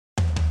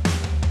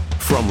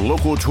From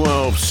Local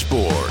 12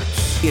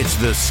 Sports, it's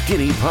the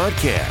Skinny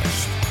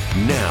Podcast.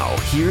 Now,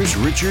 here's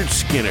Richard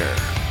Skinner.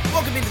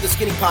 Welcome into the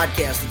Skinny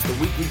Podcast. It's the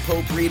weekly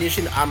Potpourri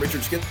edition. I'm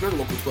Richard Skinner,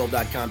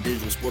 Local12.com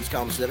digital sports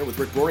column center with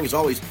Rick Broering. As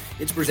always,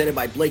 it's presented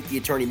by Blake, the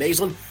attorney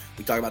Maislin.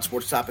 We talk about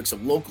sports topics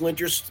of local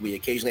interest. We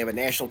occasionally have a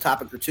national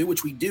topic or two,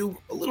 which we do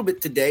a little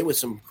bit today with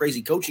some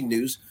crazy coaching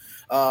news.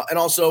 And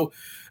also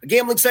a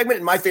gambling segment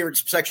in my favorite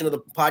section of the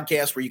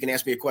podcast where you can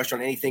ask me a question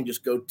on anything.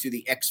 Just go to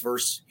the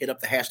Xverse, hit up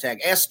the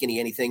hashtag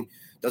AskSkinnyAnything.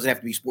 Doesn't have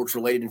to be sports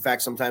related. In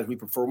fact, sometimes we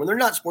prefer when they're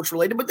not sports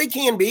related, but they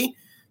can be.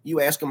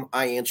 You ask them,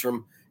 I answer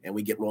them, and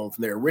we get rolling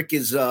from there. Rick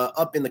is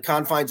up in the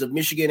confines of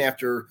Michigan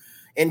after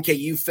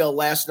NKU fell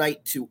last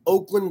night to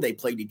Oakland. They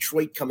play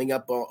Detroit coming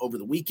up over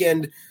the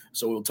weekend.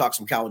 So we'll talk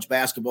some college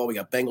basketball. We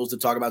got Bengals to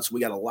talk about, so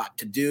we got a lot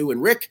to do.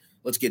 And Rick,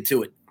 let's get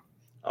to it.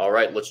 All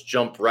right, let's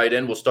jump right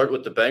in. We'll start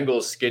with the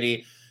Bengals,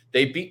 Skinny.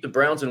 They beat the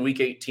Browns in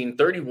Week 18,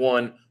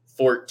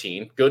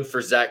 31-14. Good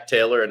for Zach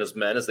Taylor and his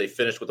men as they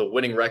finished with a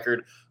winning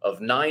record of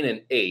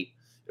 9-8. It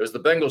was the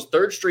Bengals'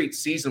 third straight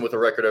season with a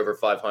record over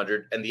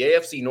 500, and the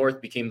AFC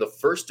North became the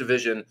first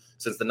division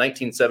since the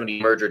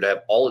 1970 merger to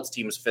have all its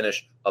teams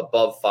finish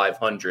above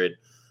 500.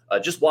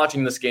 Just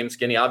watching this game,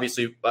 Skinny,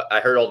 obviously I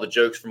heard all the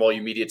jokes from all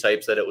you media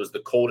types that it was the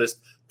coldest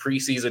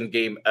preseason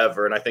game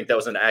ever, and I think that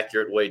was an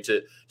accurate way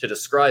to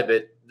describe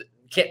it.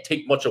 Can't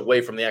take much away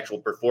from the actual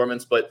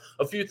performance, but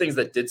a few things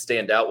that did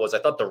stand out was I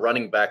thought the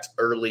running backs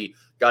early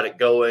got it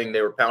going.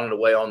 They were pounding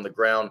away on the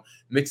ground.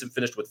 Mixon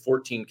finished with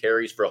 14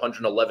 carries for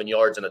 111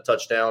 yards and a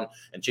touchdown,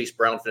 and Chase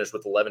Brown finished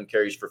with 11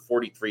 carries for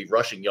 43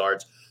 rushing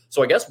yards.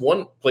 So I guess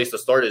one place to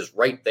start is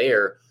right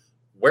there.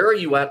 Where are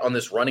you at on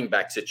this running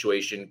back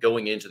situation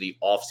going into the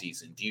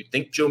offseason? Do you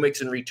think Joe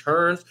Mixon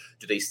returns?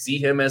 Do they see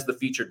him as the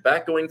featured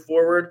back going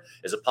forward?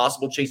 Is it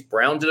possible Chase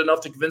Brown did enough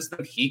to convince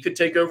them he could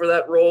take over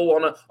that role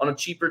on a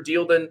cheaper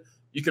deal than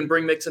you can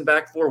bring Mixon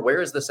back for?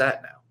 Where is this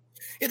at now?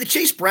 Yeah, the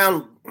Chase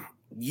Brown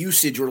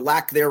usage or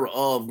lack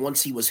thereof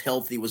once he was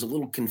healthy was a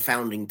little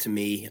confounding to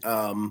me,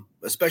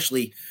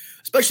 especially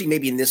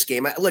maybe in this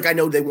game. Look, I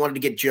know they wanted to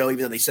get Joe,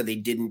 even though they said they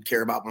didn't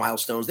care about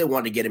milestones. They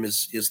wanted to get him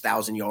his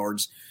 1,000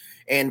 yards.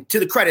 And to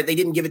the credit, they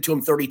didn't give it to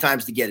him 30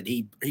 times to get it.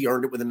 He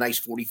earned it with a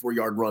nice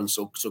 44-yard run,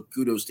 so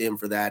kudos to him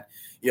for that.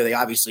 They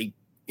obviously,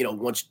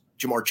 once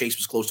Jamar Chase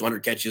was close to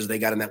 100 catches, they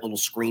got him that little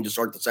screen to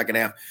start the second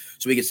half,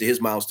 so he gets to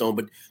his milestone.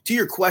 But to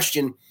your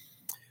question,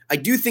 I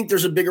do think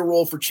there's a bigger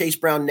role for Chase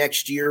Brown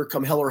next year,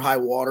 come hell or high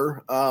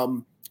water.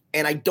 And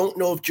I don't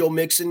know if Joe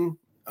Mixon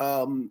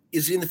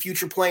is in the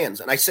future plans.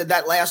 And I said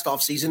that last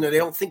offseason, and I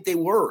don't think they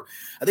were.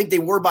 I think they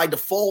were by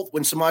default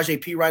when Samaje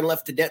Perine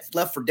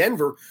left for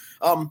Denver.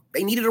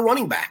 They needed a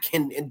running back,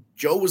 and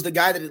Joe was the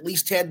guy that at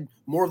least had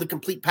more of the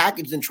complete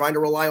package than trying to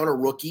rely on a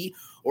rookie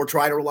or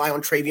try to rely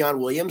on Travion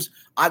Williams.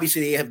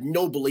 Obviously, they have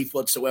no belief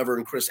whatsoever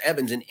in Chris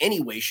Evans in any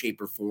way, shape,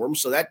 or form,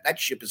 so that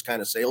ship has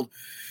kind of sailed.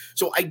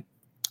 So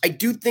I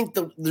do think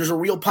there's a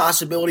real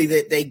possibility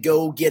that they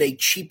go get a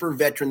cheaper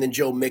veteran than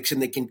Joe Mixon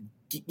that can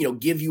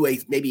give you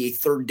maybe a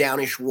third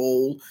downish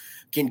role,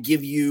 can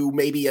give you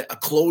maybe a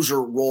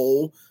closer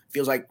role.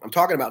 Feels like I'm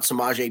talking about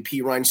Samaje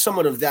Perine,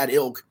 someone of that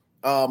ilk.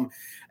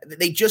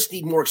 They just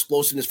need more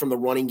explosiveness from the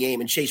running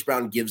game, and Chase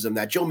Brown gives them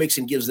that. Joe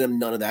Mixon gives them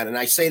none of that. And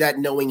I say that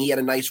knowing he had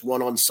a nice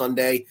run on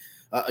Sunday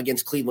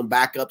against Cleveland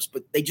backups,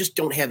 but they just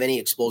don't have any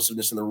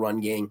explosiveness in the run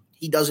game.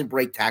 He doesn't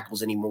break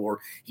tackles anymore.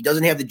 He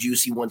doesn't have the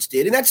juice he once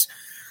did. And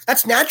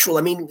that's natural.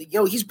 I mean,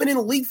 he's been in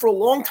the league for a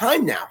long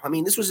time now. I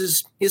mean, this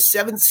was his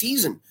seventh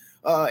season.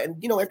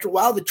 And after a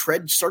while, the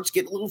tread starts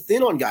getting a little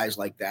thin on guys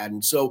like that.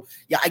 And so,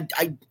 yeah,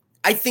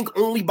 I think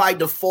only by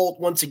default,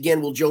 once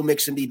again, will Joe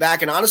Mixon be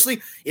back. And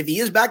honestly, if he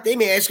is back, they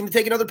may ask him to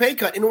take another pay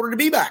cut in order to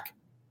be back.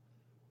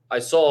 I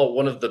saw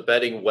one of the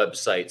betting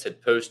websites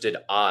had posted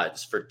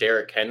odds for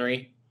Derrick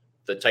Henry,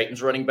 the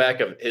Titans running back,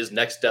 of his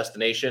next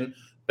destination.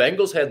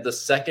 Bengals had the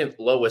second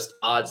lowest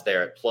odds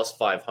there at plus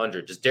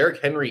 500. Does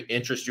Derrick Henry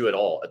interest you at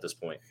all at this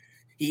point?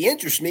 He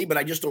interests me, but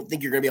I just don't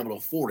think you're going to be able to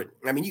afford it.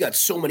 I mean, you got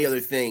so many other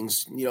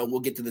things.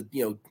 We'll get to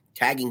the,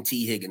 tagging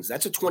T. Higgins.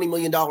 That's a $20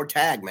 million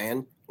tag,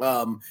 man.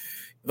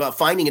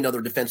 Finding another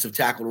defensive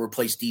tackle to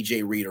replace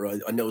DJ Reed or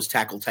a nose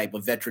tackle type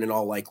of veteran in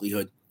all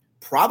likelihood.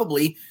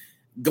 Probably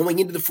going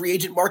into the free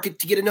agent market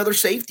to get another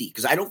safety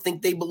because I don't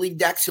think they believe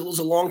Dax Hill is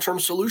a long-term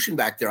solution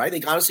back there. I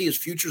think, honestly, his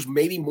future's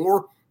maybe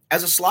more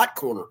as a slot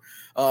corner.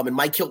 And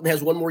Mike Hilton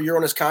has one more year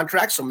on his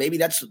contract, so maybe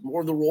that's more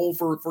of the role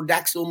for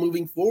Dax Hill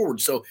moving forward.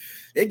 So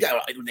they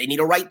need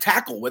a right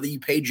tackle, whether you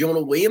pay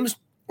Jonah Williams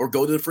or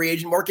go to the free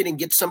agent market and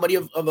get somebody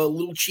of a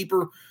little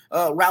cheaper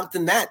route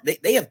than that.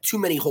 They have too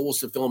many holes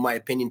to fill, in my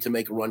opinion, to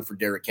make a run for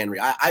Derrick Henry.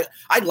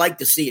 I'd like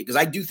to see it because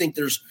I do think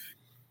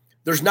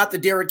there's not the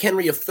Derrick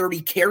Henry of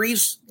 30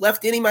 carries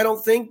left in him, I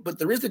don't think, but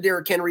there is the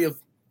Derrick Henry of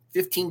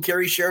 15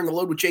 carries sharing the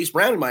load with Chase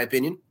Brown, in my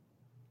opinion.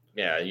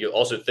 Yeah, you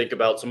also think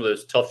about some of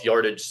those tough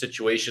yardage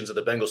situations that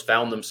the Bengals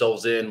found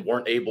themselves in,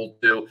 weren't able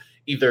to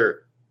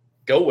either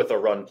go with a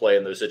run play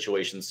in those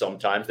situations.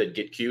 Sometimes they'd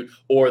get cute,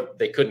 or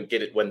they couldn't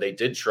get it when they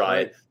did try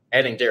it.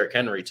 Adding Derrick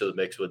Henry to the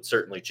mix would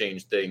certainly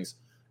change things.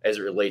 as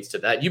it relates to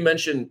that. You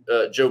mentioned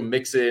Joe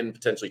Mixon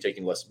potentially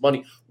taking less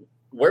money.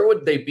 Where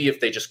would they be if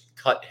they just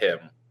cut him?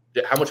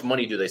 How much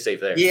money do they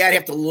save there? Yeah, I'd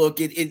have to look.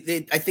 I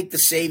think the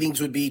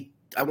savings would be,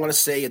 I want to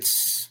say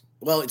it's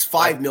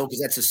 $5 million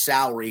because that's his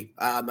salary.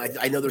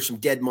 I know there's some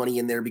dead money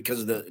in there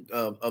because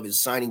of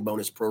his signing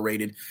bonus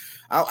prorated.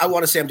 I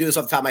want to say, I'm doing this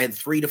off the top of my head,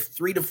 $3 to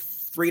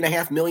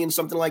 $3.5 million,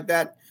 something like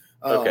that.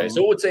 Okay,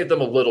 so it would save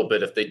them a little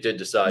bit if they did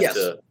decide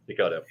to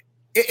cut him.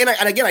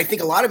 And again, I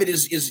think a lot of it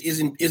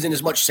isn't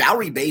as much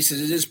salary based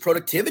as it is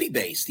productivity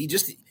based.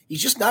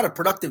 He's just not a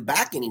productive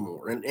back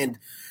anymore. And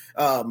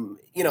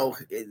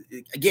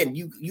again,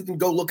 you can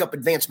go look up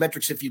advanced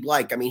metrics if you'd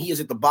like. I mean, he is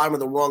at the bottom of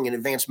the rung in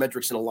advanced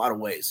metrics in a lot of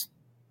ways.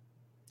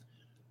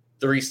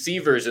 The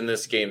receivers in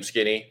this game,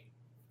 Skinny,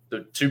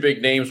 the two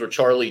big names were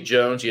Charlie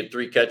Jones. He had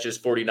 3 catches,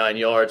 49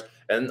 yards,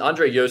 and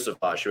Andre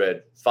Yosefach, who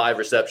had 5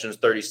 receptions,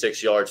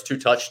 36 yards, 2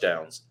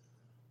 touchdowns.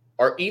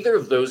 Are either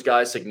of those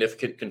guys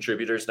significant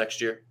contributors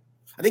next year?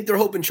 I think they're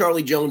hoping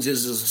Charlie Jones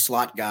is a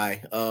slot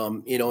guy,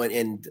 because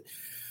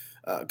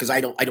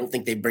I don't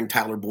think they bring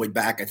Tyler Boyd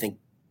back. I think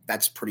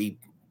that's pretty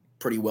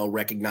well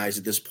recognized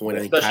at this point. I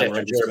think especially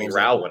after Jeremy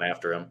Rowell went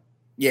after him.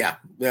 Yeah.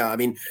 I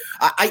mean,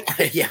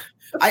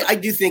 I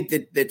do think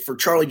that for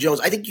Charlie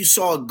Jones, I think you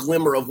saw a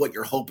glimmer of what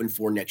you're hoping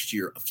for next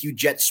year. A few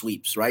jet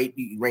sweeps, right?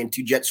 He ran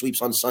 2 jet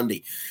sweeps on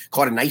Sunday,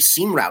 caught a nice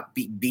seam route,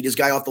 beat his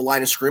guy off the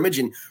line of scrimmage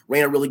and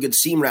ran a really good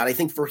seam route. I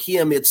think for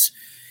him,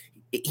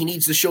 he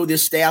needs to show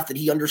this staff that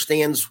he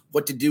understands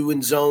what to do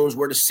in zones,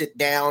 where to sit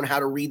down, how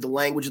to read the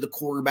language of the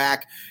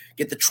quarterback,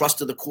 get the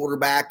trust of the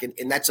quarterback.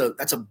 And that's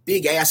a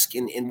big ask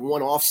in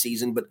one off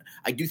season, but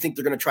I do think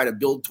they're going to try to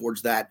build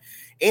towards that.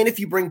 And if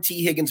you bring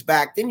T. Higgins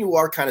back, then you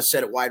are kind of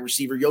set at wide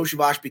receiver.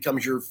 Yosefach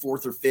becomes your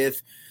 4th or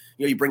 5th.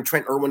 You bring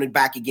Trent Irwin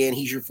back again.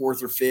 He's your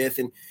 4th or 5th.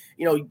 And,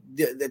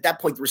 at that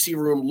point, the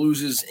receiver room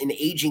loses an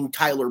aging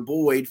Tyler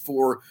Boyd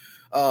for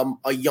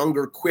a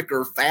younger,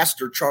 quicker,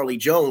 faster Charlie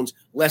Jones,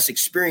 less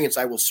experience.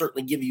 I will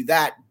certainly give you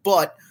that.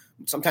 But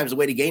sometimes the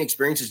way to gain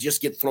experience is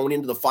just get thrown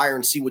into the fire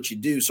and see what you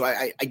do. So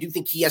I do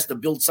think he has to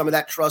build some of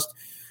that trust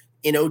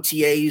in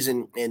OTAs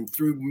and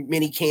through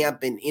mini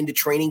camp and into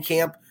training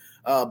camp.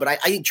 But I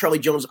think Charlie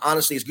Jones,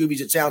 honestly, as goofy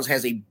as it sounds,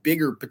 has a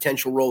bigger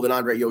potential role than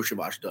Andre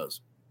Yosefach does.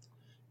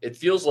 It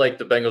feels like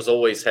the Bengals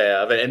always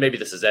have, and maybe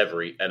this is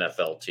every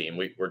NFL team.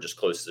 We're just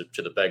close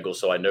to the Bengals,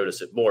 so I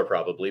notice it more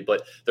probably.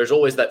 But there's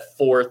always that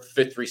 4th,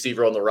 5th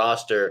receiver on the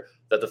roster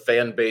that the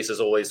fan base is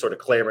always sort of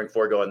clamoring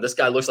for, going, this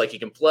guy looks like he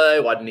can play.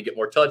 Why didn't he get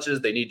more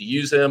touches? They need to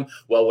use him.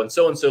 Well, when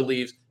so-and-so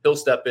leaves, he'll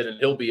step in and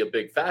he'll be a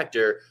big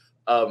factor.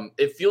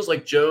 It feels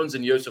like Jones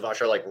and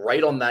Yosefach are like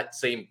right on that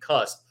same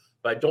cusp.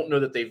 But I don't know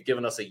that they've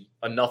given us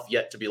enough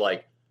yet to be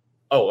like,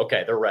 oh,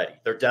 okay, they're ready.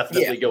 They're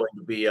definitely going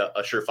to be a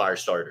surefire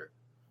starter.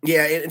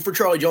 Yeah, and for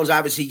Charlie Jones,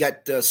 obviously he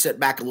got set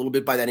back a little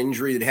bit by that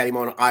injury that had him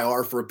on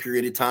IR for a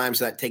period of time,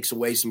 so that takes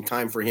away some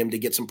time for him to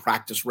get some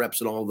practice reps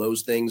and all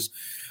those things.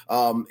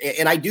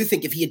 And I do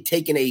think if he had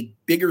taken a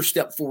bigger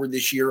step forward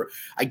this year,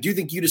 I do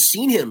think you'd have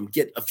seen him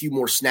get a few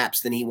more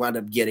snaps than he wound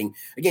up getting.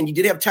 Again, you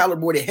did have Tyler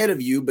Boyd ahead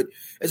of you, but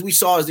as we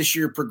saw as this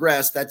year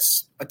progressed,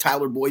 that's a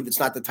Tyler Boyd that's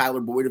not the Tyler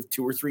Boyd of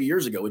 2 or 3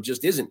 years ago. It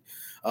just isn't.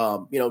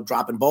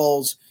 Dropping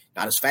balls,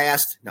 not as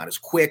fast, not as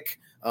quick.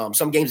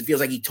 Some games it feels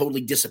like he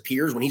totally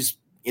disappears when he's,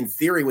 in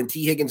theory, when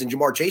T. Higgins and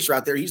Jamar Chase are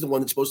out there, he's the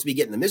one that's supposed to be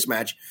getting the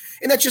mismatch.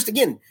 And that's just,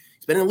 again,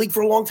 he's been in the league for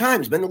a long time.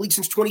 He's been in the league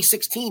since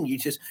 2016. You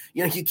just,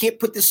 you can't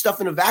put this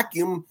stuff in a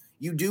vacuum.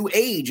 You do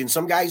age, and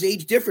some guys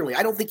age differently.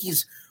 I don't think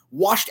he's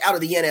washed out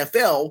of the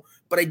NFL,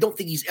 but I don't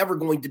think he's ever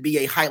going to be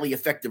a highly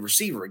effective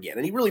receiver again.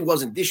 And he really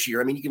wasn't this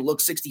year. I mean, you can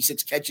look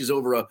 66 catches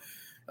over a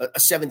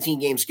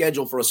 17-game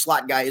schedule for a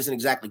slot guy isn't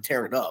exactly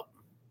tearing it up.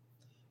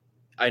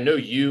 I know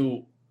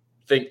you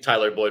think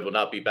Tyler Boyd will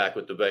not be back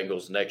with the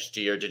Bengals next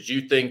year. Did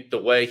you think the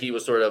way he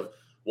was sort of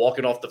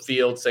walking off the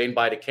field, saying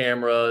bye to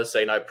camera,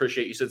 saying, I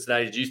appreciate you,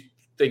 Cincinnati, did you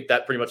think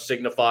that pretty much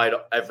signified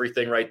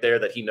everything right there,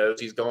 that he knows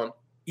he's gone?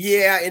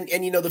 Yeah, and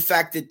the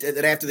fact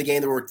that after the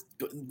game there were,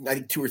 I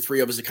think, 2 or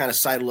 3 of us that kind of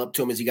sidled up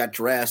to him as he got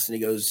dressed, and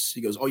he goes,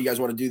 oh, you guys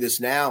want to do this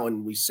now?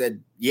 And we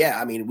said, yeah.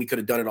 I mean, we could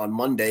have done it on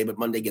Monday, but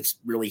Monday gets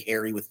really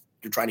hairy with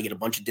you're trying to get a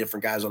bunch of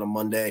different guys on a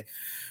Monday,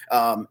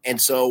 and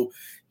so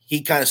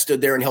he kind of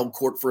stood there and held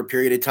court for a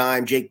period of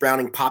time. Jake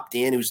Browning popped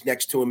in, who's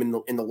next to him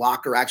in the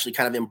locker, actually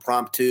kind of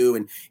impromptu,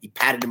 and he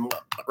patted him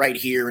right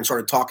here and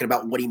started talking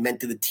about what he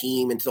meant to the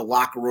team and to the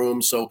locker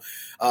room. So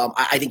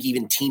I think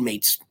even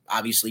teammates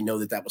obviously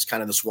know that was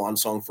kind of the swan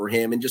song for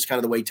him, and just kind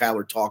of the way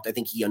Tyler talked, I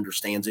think he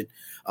understands it.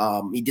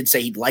 He did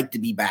say he'd like to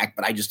be back,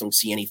 but I just don't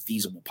see any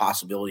feasible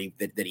possibility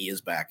that he is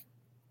back.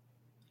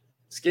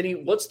 Skinny,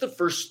 what's the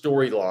first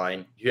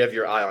storyline you have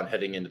your eye on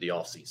heading into the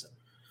offseason?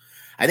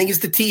 I think it's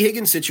the T.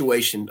 Higgins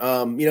situation.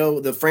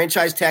 The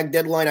franchise tag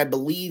deadline, I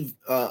believe,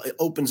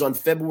 opens on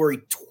February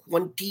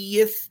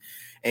 20th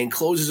and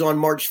closes on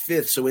March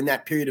 5th. So in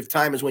that period of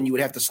time is when you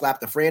would have to slap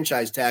the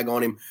franchise tag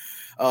on him.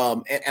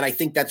 And I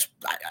think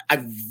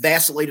I've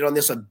vacillated on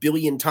this a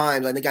billion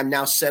times. I think I'm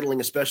now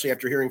settling, especially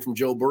after hearing from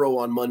Joe Burrow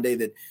on Monday,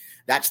 that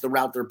that's the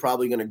route they're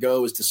probably going to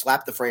go, is to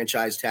slap the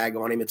franchise tag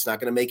on him. It's not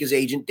going to make his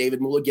agent, David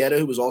Mulugheta,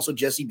 who was also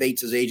Jesse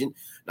Bates' agent,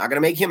 not going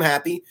to make him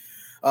happy.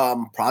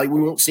 Probably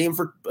we won't see him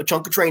for a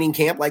chunk of training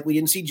camp like we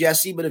didn't see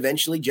Jesse, but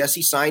eventually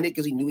Jesse signed it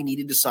because he knew he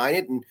needed to sign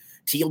it, and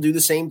T will do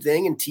the same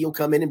thing, and T will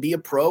come in and be a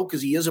pro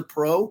because he is a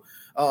pro,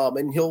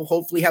 and he'll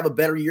hopefully have a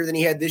better year than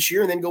he had this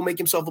year and then go make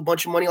himself a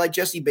bunch of money like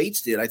Jesse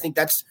Bates did. I think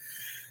that's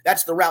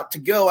the route to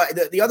go.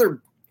 The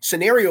other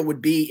scenario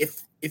would be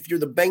if you're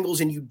the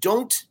Bengals and you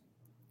don't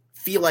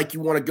feel like you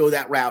want to go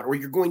that route, or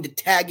you're going to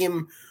tag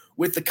him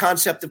with the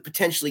concept of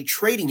potentially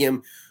trading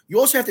him, you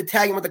also have to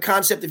tag him with the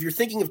concept, if you're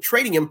thinking of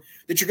trading him,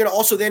 that you're going to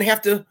also then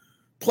have to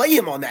play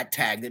him on that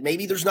tag, that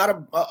maybe there's not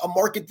a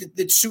market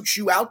that suits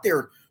you out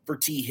there for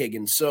T.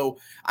 Higgins. So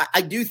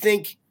I do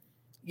think,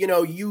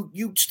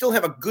 you still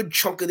have a good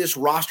chunk of this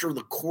roster,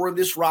 the core of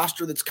this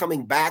roster that's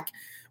coming back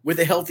with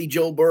a healthy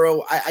Joe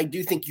Burrow. I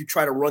do think you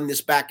try to run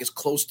this back as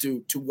close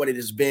to what it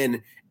has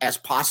been as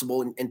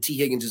possible, and T.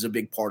 Higgins is a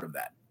big part of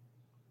that.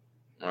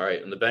 All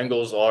right, and the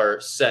Bengals are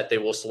set. They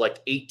will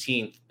select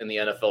 18th in the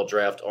NFL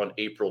draft on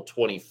April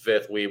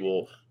 25th. We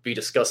will be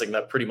discussing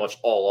that pretty much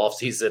all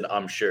offseason,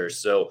 I'm sure.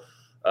 So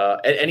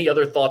any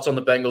other thoughts on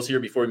the Bengals here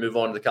before we move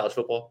on to the college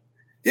football?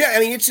 Yeah, I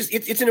mean,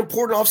 it's an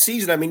important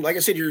offseason. I mean, like I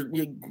said, your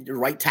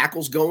right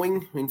tackle's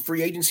going in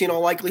free agency in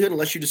all likelihood,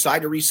 unless you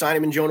decide to re-sign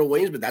him in Jonah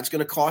Williams, but that's going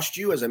to cost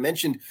you. As I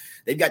mentioned,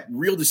 they've got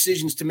real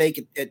decisions to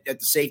make at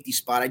the safety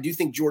spot. I do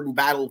think Jordan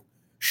Battle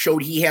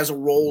showed he has a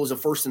role as a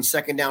first and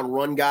second down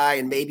run guy,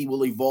 and maybe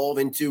will evolve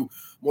into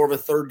more of a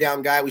third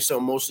down guy. We saw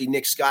mostly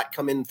Nick Scott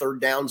come in third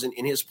downs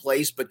in his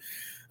place. But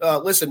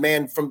listen,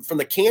 man, from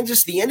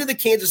the end of the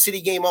Kansas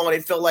City game on,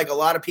 it felt like a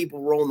lot of people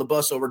were rolling the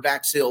bus over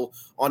Dax Hill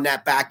on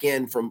that back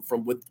end, from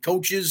with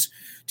coaches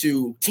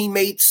to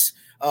teammates,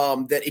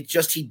 that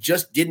he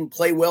just didn't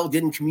play well,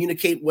 didn't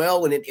communicate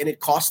well, and it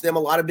cost them a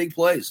lot of big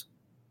plays.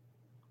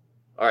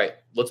 All right,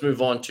 let's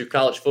move on to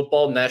college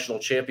football. National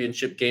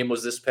championship game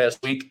was this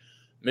past week.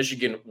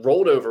 Michigan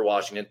rolled over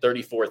Washington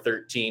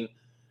 34-13.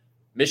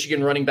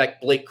 Michigan running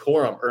back Blake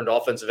Corum earned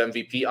offensive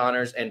MVP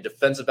honors, and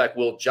defensive back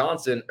Will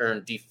Johnson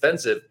earned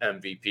defensive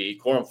MVP.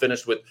 Corum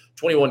finished with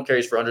 21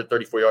 carries for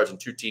 134 yards and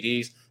 2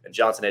 TDs, and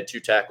Johnson had 2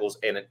 tackles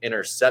and an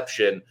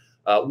interception.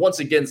 Once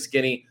again,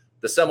 Skinny,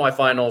 the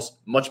semifinals,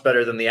 much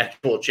better than the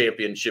actual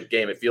championship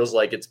game. It feels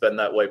like it's been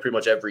that way pretty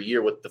much every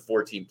year with the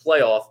 4-team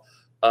playoff.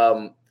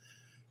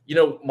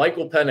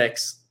 Michael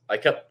Penix, I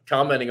kept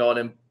commenting on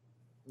him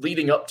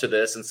leading up to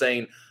this and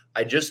saying,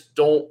 I just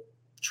don't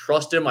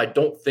trust him. I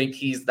don't think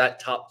he's that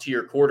top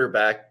tier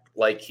quarterback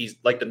like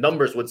the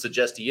numbers would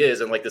suggest he is,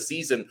 and like the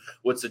season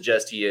would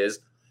suggest he is.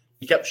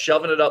 He kept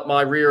shoving it up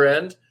my rear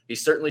end. He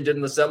certainly did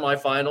in the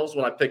semifinals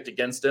when I picked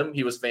against him.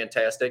 He was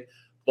fantastic.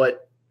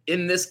 But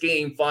in this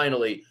game,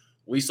 finally,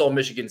 we saw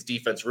Michigan's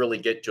defense really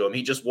get to him.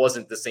 He just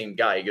wasn't the same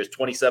guy. He goes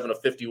 27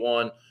 of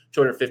 51,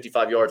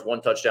 255 yards,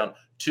 1 touchdown,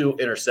 2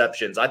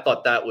 interceptions. I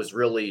thought that was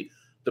really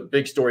the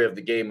big story of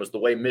the game, was the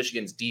way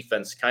Michigan's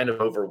defense kind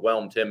of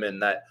overwhelmed him in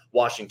that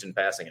Washington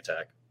passing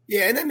attack.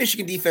 Yeah, and that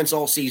Michigan defense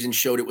all season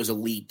showed it was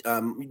elite.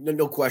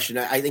 No question.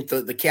 I think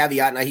the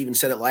caveat, and I even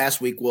said it last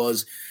week,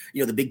 was,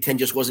 the Big Ten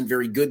just wasn't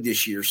very good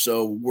this year.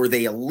 So were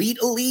they elite,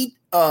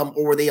 or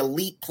were they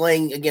elite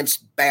playing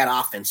against bad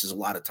offenses a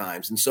lot of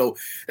times? And so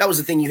that was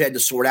the thing you had to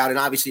sort out, and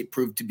obviously it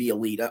proved to be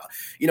elite.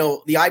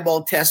 The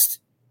eyeball test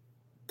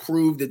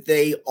proved that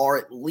they are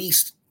at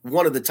least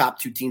one of the top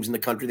 2 teams in the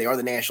country. They are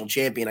the national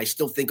champion. I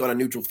still think on a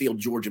neutral field,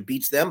 Georgia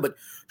beats them, but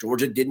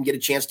Georgia didn't get a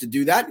chance to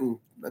do that, and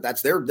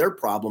that's their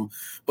problem.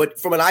 But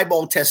from an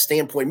eyeball test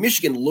standpoint,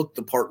 Michigan looked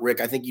the part,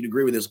 Rick. I think you'd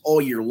agree with this all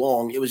year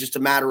long. It was just a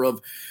matter of,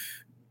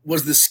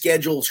 was the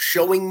schedule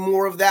showing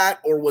more of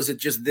that, or was it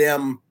just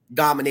them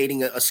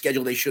dominating a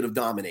schedule they should have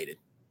dominated?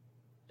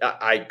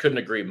 I couldn't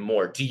agree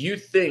more. Do you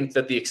think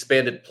that the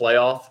expanded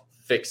playoff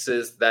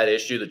fixes that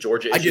issue, the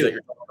Georgia issue that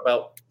you're talking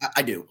about?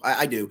 I do.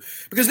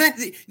 Because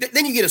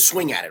then you get a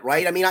swing at it,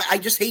 right? I mean, I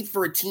just hate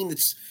for a team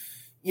that's,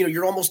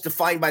 you're almost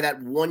defined by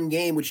that one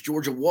game, which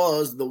Georgia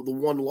was, the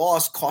one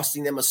loss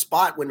costing them a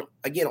spot, when,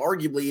 again,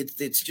 arguably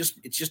it's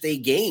just a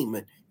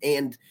game.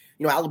 And,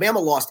 Alabama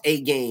lost a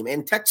game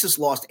and Texas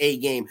lost a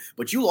game,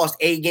 but you lost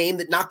a game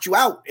that knocked you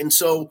out. And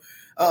so,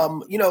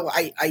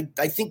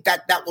 I think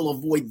that will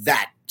avoid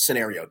that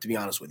scenario, to be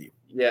honest with you.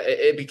 Yeah,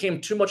 it became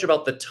too much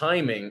about the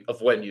timing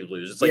of when you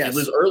lose. It's like, You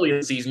lose early in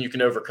the season, you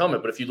can overcome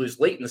it. But if you lose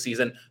late in the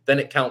season, then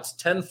it counts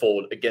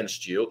tenfold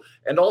against you.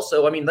 And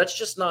also, I mean, that's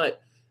just not,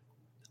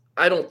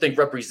 I don't think,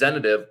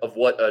 representative of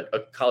what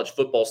a college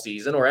football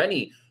season or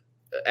any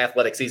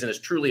athletic season is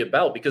truly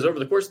about. Because over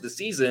the course of the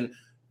season,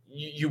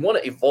 you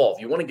want to evolve.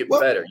 You want to get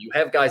better. You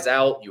have guys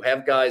out. You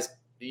have guys,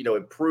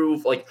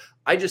 improve. Like,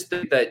 I just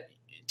think that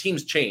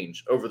teams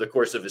change over the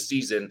course of a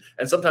season,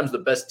 and sometimes the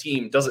best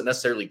team doesn't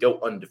necessarily go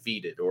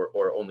undefeated or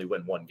only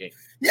win one game.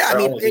 Yeah, I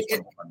mean,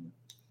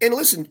 and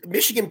listen,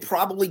 Michigan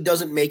probably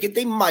doesn't make it.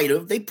 They might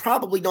have. They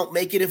probably don't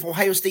make it if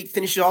Ohio State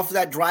finishes off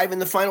that drive in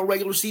the final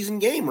regular season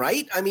game,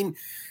 right? I mean,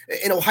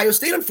 and Ohio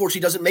State,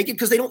 unfortunately, doesn't make it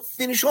because they don't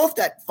finish off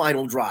that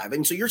final drive.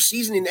 And so your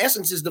season, in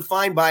essence, is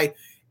defined by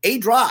a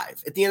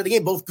drive at the end of the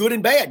game, both good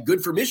and bad.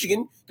 Good for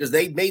Michigan because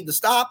they made the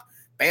stop.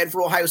 Bad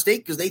for Ohio State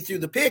because they threw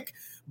the pick.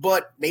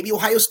 But maybe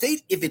Ohio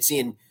State, if it's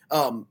in,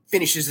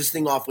 finishes this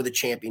thing off with a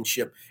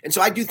championship. And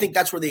so I do think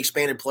that's where the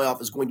expanded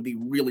playoff is going to be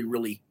really,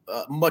 really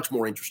much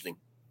more interesting.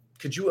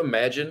 Could you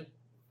imagine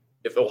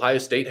if Ohio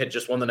State had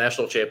just won the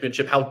national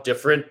championship, how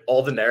different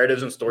all the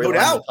narratives and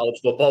storylines of college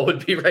football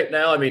would be right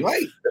now? I mean,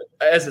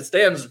 as it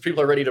stands,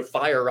 people are ready to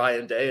fire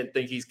Ryan Day and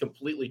think he's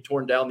completely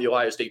torn down the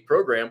Ohio State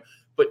program.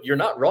 But you're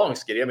not wrong,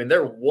 Skitty. I mean,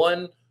 they're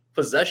one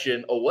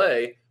possession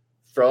away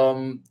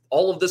from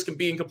all of this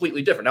being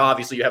completely different. Now,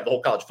 obviously, you have the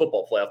whole college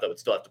football playoff that would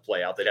still have to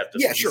play out. They'd have to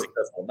be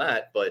successful in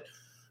that. But,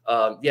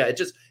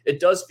 it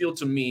does feel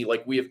to me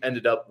like we have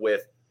ended up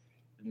with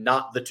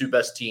not the two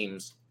best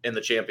teams in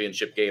the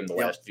championship game the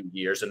last few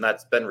years, and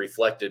that's been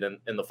reflected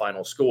in the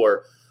final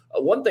score.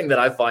 One thing that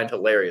I find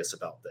hilarious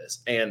about this,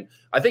 and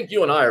I think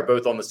you and I are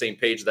both on the same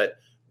page, that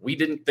we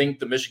didn't think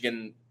the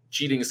Michigan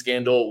cheating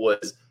scandal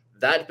was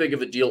that big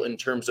of a deal in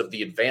terms of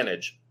the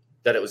advantage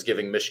that it was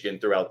giving Michigan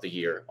throughout the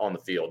year on the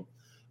field.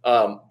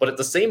 But at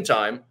the same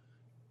time,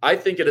 I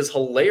think it is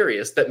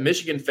hilarious that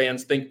Michigan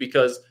fans think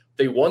because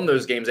they won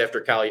those games after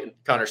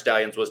Connor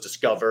Stallions was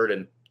discovered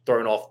and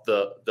thrown off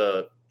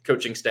the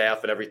coaching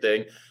staff and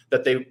everything,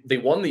 that they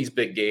won these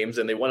big games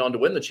and they went on to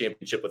win the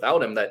championship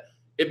without him, that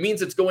it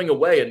means it's going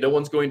away and no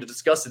one's going to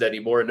discuss it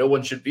anymore and no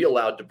one should be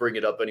allowed to bring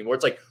it up anymore.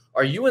 It's like,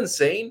 are you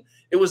insane?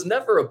 It was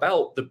never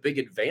about the big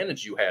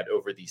advantage you had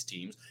over these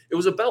teams. It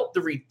was about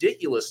the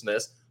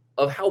ridiculousness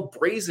of how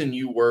brazen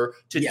you were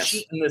to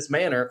cheat in this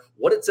manner,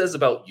 what it says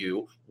about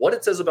you, what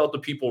it says about the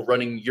people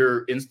running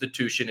your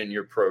institution and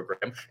your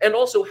program, and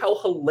also how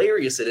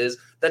hilarious it is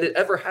that it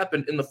ever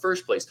happened in the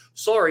first place.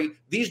 Sorry,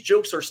 these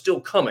jokes are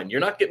still coming. You're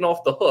not getting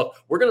off the hook.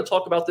 We're going to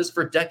talk about this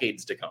for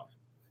decades to come.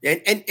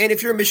 And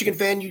if you're a Michigan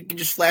fan, you can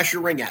just flash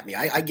your ring at me.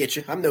 I get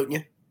you. I'm noting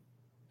you.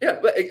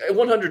 Yeah,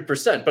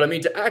 100%. But I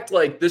mean, to act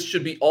like this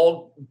should be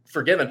all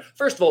forgiven.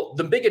 First of all,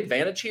 the big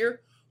advantage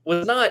here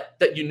was not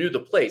that you knew the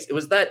plays. It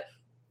was that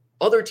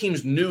other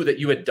teams knew that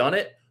you had done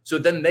it. So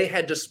then they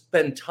had to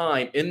spend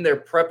time in their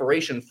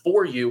preparation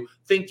for you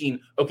thinking,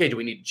 okay, do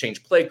we need to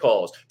change play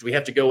calls? Do we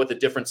have to go with a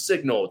different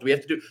signal? Do we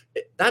have to do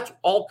 – that's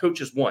all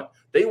coaches want.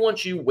 They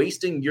want you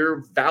wasting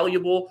your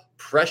valuable,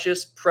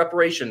 precious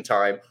preparation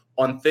time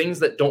on things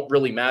that don't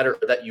really matter,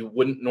 that you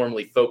wouldn't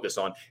normally focus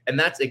on. And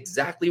that's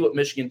exactly what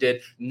Michigan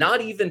did,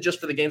 not even just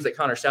for the games that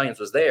Connor Stallions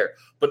was there,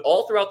 but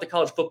all throughout the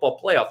college football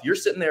playoff. You're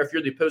sitting there, if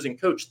you're the opposing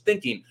coach,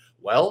 thinking,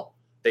 well,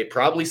 they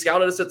probably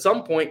scouted us at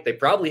some point. They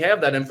probably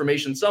have that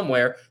information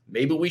somewhere.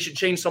 Maybe we should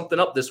change something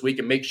up this week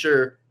and make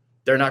sure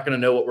they're not going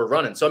to know what we're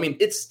running. So, I mean,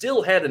 it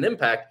still had an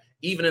impact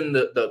even in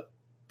the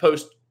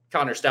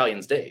post-Connor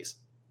Stallions days.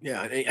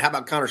 Yeah, and how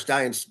about Connor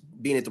Stallions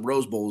being at the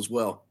Rose Bowl as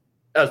well?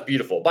 That was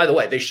beautiful. By the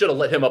way, they should have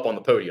let him up on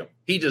the podium.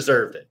 He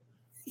deserved it.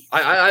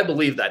 I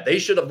believe that. They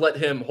should have let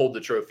him hold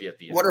the trophy at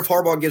the end. What if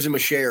Harbaugh gives him a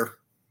share?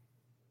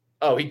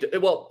 Oh,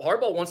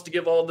 Harbaugh wants to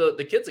give all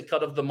the kids a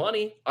cut of the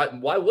money.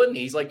 Why wouldn't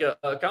he? He's like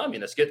a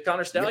communist. Get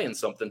Connor Stallions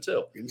something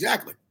too.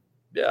 Exactly.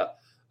 Yeah.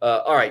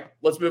 All right.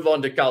 Let's move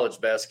on to college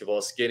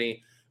basketball,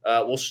 Skinny.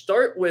 We'll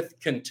start with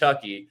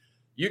Kentucky.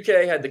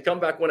 UK had the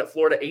comeback win at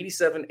Florida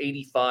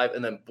 87-85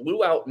 and then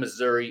blew out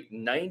Missouri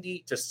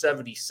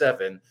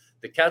 90-77.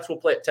 The Cats will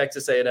play at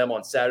Texas A&M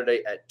on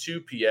Saturday at 2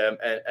 p.m.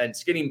 And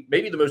Skinny,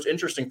 maybe the most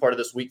interesting part of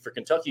this week for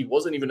Kentucky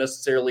wasn't even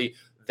necessarily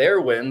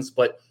their wins,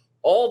 but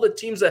all the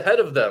teams ahead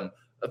of them,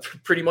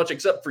 pretty much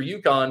except for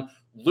UConn,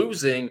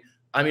 losing.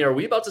 I mean, are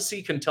we about to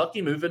see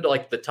Kentucky move into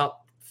like the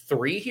top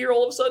 3 here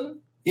all of a sudden?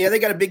 Yeah, they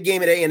got a big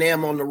game at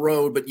A&M on the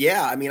road, but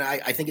yeah, I mean,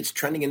 I think it's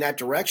trending in that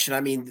direction.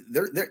 I mean,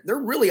 they're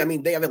really, I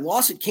mean, they have a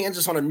loss at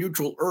Kansas on a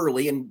neutral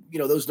early, and you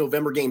know those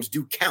November games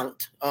do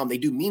count. They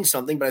do mean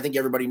something, but I think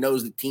everybody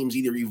knows that teams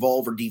either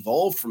evolve or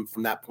devolve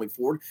from that point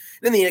forward.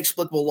 And then the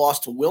inexplicable loss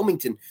to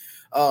Wilmington.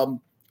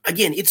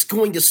 Again, it's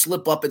going to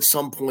slip up at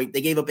some point.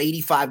 They gave up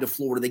 85 to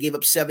Florida. They gave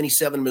up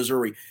 77 to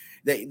Missouri.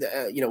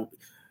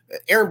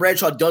 Aaron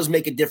Bradshaw does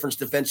make a difference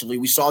defensively.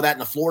 We saw that in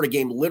the Florida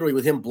game, literally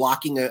with him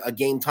blocking a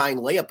game-tying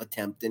layup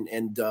attempt.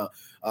 And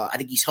I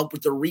think he's helped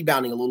with their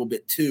rebounding a little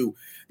bit too.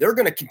 They're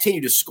going to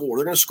continue to score.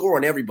 They're going to score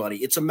on everybody.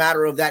 It's a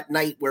matter of that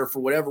night where, for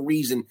whatever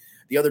reason,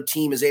 the other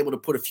team is able to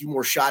put a few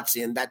more shots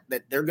in, that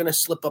they're going to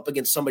slip up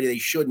against somebody they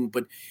shouldn't.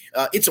 But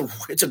it's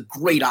a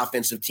great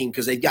offensive team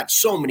because they've got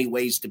so many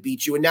ways to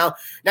beat you. And now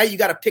you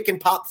got a pick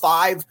and pop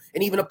 5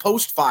 and even a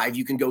post 5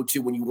 you can go to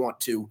when you want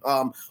to,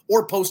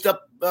 or post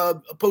up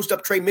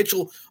Trey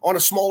Mitchell on a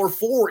smaller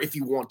 4 if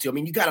you want to. I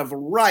mean, you got a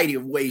variety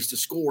of ways to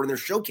score, and they're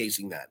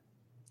showcasing that.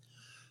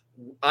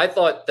 I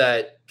thought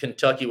that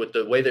Kentucky, with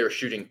the way they were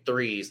shooting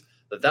threes,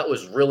 that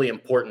was really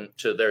important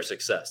to their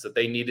success, that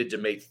they needed to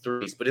make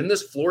threes. But in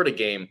this Florida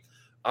game,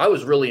 I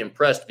was really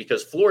impressed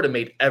because Florida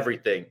made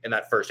everything in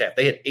that first half.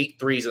 They had 8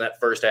 threes in that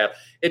first half.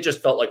 It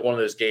just felt like one of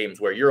those games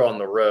where you're on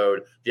the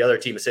road, the other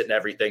team is hitting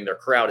everything, their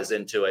crowd is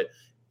into it.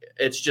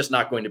 It's just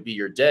not going to be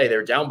your day.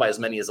 They're down by as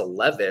many as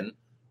 11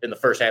 in the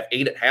first half,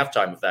 8 at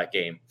halftime of that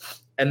game.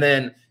 And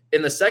then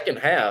in the second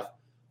half,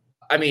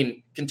 I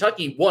mean,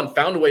 Kentucky, one,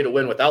 found a way to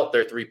win without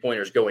their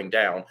three-pointers going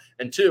down.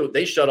 And two,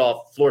 they shut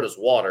off Florida's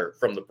water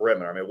from the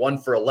perimeter. I mean, 1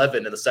 for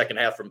 11 in the second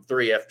half from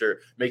three after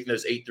making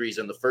those 8 threes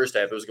in the first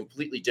half. It was a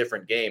completely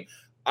different game.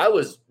 I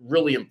was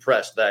really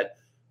impressed that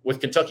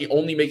with Kentucky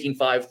only making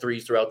 5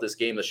 threes throughout this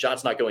game, the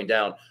shots not going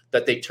down,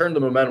 that they turned the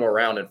momentum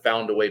around and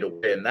found a way to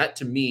win. That,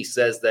 to me,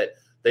 says that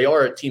they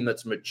are a team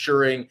that's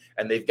maturing,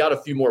 and they've got a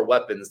few more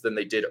weapons than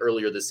they did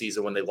earlier this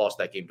season when they lost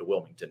that game to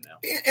Wilmington now.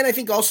 And I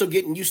think also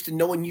getting used to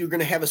knowing you're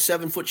going to have a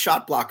 7-foot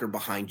shot blocker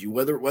behind you,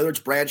 whether it's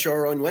Bradshaw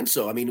or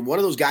Onwenso. I mean, one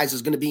of those guys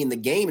is going to be in the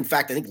game. In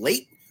fact, I think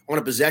late on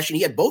a possession,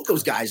 he had both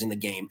those guys in the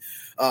game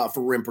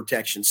for rim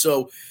protection.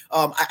 So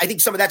I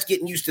think some of that's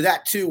getting used to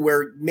that too,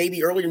 where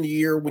maybe earlier in the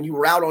year when you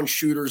were out on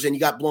shooters and you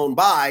got blown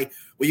by,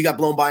 and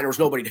there was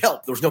nobody to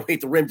help. There was nobody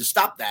at the rim to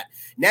stop that.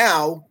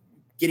 Now,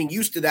 getting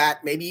used to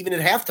that, maybe even at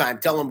halftime,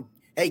 tell them,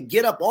 hey,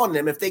 get up on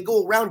them. If they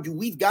go around you,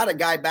 we've got a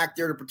guy back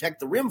there to protect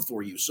the rim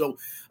for you. So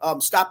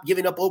stop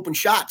giving up open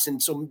shots.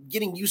 And so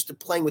getting used to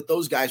playing with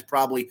those guys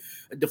probably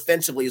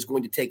defensively is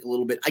going to take a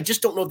little bit. I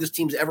just don't know if this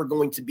team's ever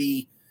going to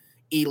be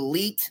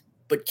elite,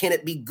 but can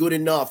it be good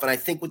enough? And I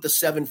think with the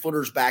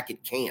 7-footers back,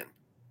 it can.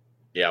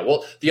 Yeah,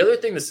 well, the other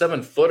thing the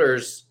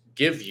 7-footers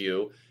give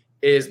you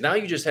is now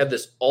you just have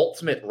this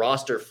ultimate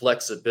roster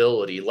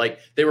flexibility. Like,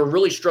 they were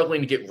really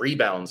struggling to get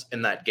rebounds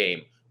in that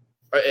game,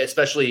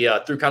 especially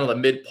through kind of the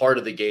mid part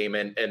of the game.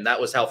 And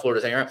that was how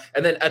Florida's hanging around.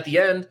 And then at the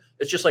end,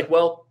 it's just like,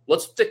 well,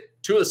 let's stick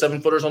 2 of the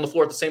 7-footers on the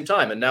floor at the same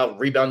time. And now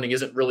rebounding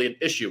isn't really an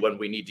issue when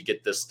we need to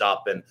get this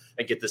stop and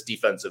get this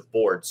defensive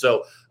board.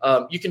 So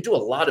you can do a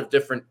lot of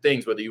different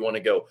things, whether you want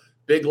to go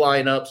big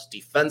lineups,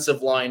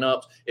 defensive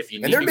lineups. If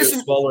you need to go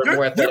smaller and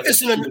more athletic.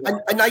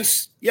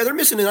 They're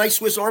missing a nice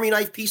Swiss Army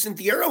knife piece in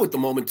Thiero at the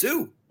moment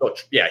too. Oh,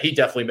 yeah, he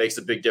definitely makes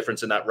a big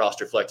difference in that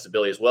roster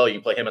flexibility as well. You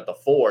can play him at the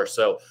 4.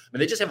 So, I mean,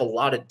 they just have a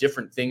lot of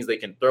different things they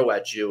can throw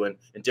at you in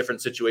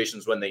different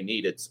situations when they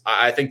need it.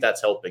 I think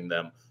that's helping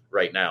them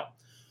right now.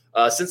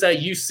 Since that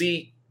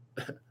UC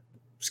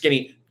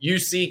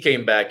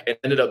came back and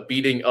ended up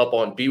beating up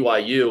on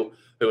BYU,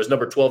 who was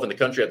number 12 in the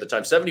country at the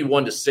time,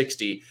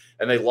 71-60,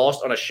 and they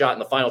lost on a shot in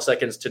the final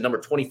seconds to number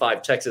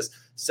 25 Texas,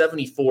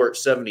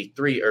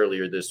 74-73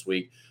 earlier this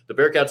week. The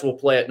Bearcats will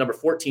play at number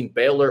 14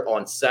 Baylor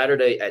on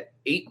Saturday at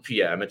 8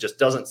 p.m. It just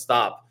doesn't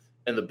stop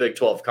in the Big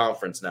 12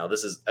 Conference now.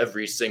 This is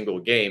every single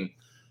game.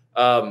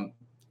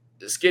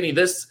 Skinny,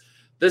 this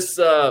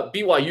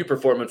BYU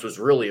performance was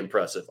really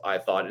impressive, I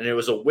thought, and it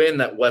was a win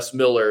that Wes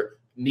Miller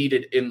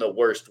needed in the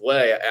worst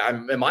way.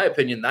 In my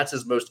opinion, that's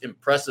his most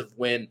impressive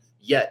win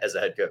yet as a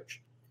head coach.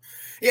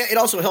 Yeah, it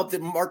also helped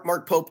that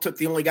Mark Pope took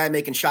the only guy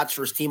making shots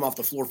for his team off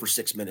the floor for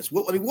 6 minutes.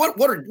 What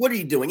are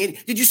you doing?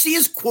 Did you see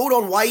his quote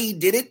on why he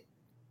did it?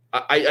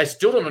 I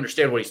still don't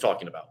understand what he's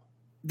talking about.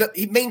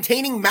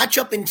 Maintaining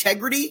matchup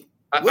integrity?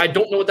 I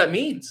don't know what that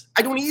means.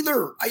 I don't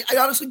either. I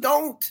honestly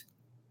don't.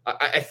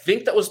 I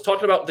think that was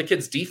talking about the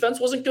kid's defense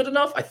wasn't good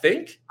enough, I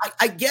think.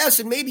 I guess,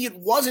 and maybe it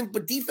wasn't,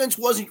 but defense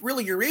wasn't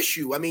really your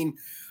issue. I mean,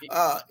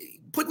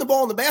 putting the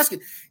ball in the basket,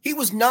 he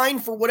was 9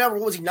 for whatever.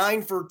 What was he,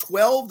 9 for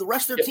 12? The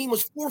rest of their team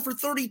was 4 for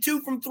 32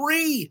 from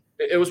 3.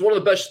 It was one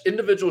of the best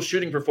individual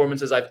shooting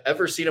performances I've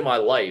ever seen in my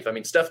life. I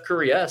mean, Steph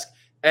Curry-esque.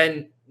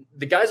 And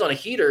the guy's on a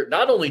heater.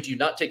 Not only do you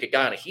not take a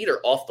guy on a heater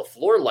off the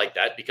floor like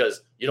that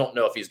because you don't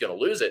know if he's going to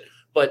lose it,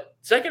 but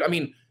second, I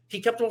mean,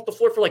 he kept him off the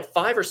floor for like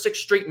 5 or 6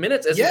 straight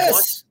minutes as he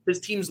watched his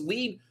team's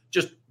lead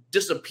just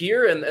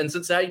disappear. And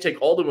Cincinnati take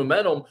all the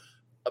momentum.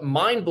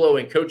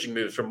 Mind-blowing coaching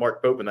moves from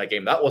Mark Pope in that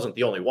game. That wasn't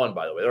the only one,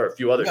 by the way. There were a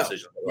few other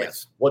decisions. Like,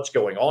 what's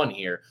going on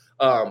here?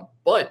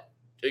 But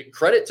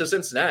credit to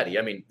Cincinnati.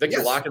 I mean,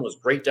 Victor Locken was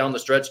great down the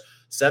stretch,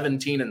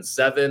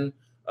 17-7.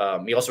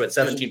 He also had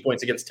 17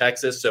 points against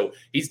Texas, so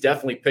he's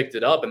definitely picked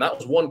it up. And that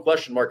was one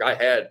question mark I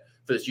had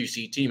for this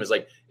UC team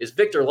is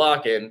Victor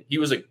Locken, he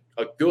was a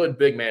good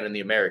big man in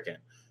the American,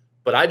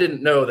 but I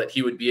didn't know that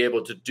he would be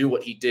able to do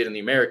what he did in the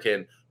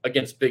American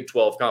against Big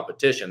 12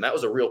 competition. That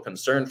was a real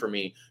concern for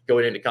me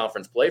going into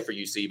conference play for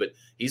UC, but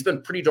he's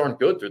been pretty darn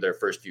good through their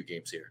first few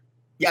games here.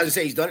 Yeah, I was going to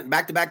say, he's done it in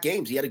back-to-back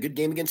games. He had a good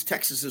game against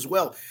Texas as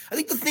well. I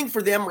think the thing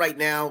for them right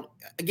now,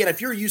 again,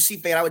 if you're a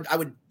UC fan,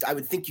 I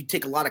would think you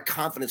take a lot of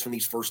confidence from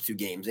these first 2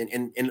 games.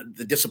 And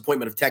the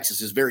disappointment of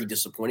Texas is very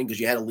disappointing because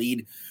you had a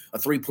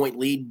 3-point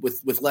lead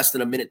with less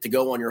than a minute to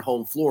go on your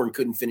home floor and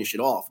couldn't finish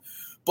it off.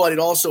 But it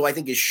also, I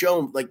think, has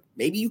shown like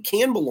maybe you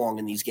can belong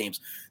in these games.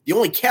 The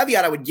only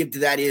caveat I would give to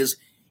that is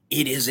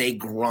it is a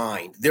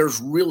grind.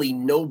 There's really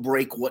no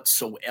break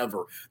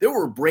whatsoever. There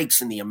were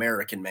breaks in the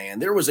American, man.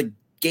 There was a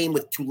game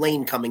with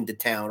Tulane coming to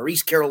town or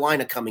East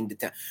Carolina coming to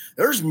town.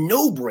 There's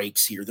no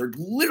breaks here. There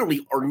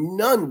literally are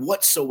none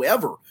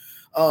whatsoever.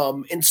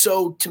 And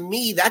so to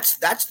me, that's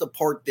the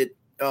part that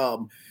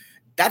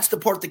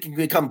can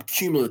become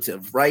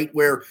cumulative, right?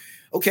 Where,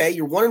 okay,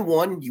 you're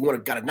 1-1. You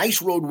got a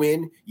nice road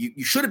win.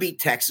 You should have beat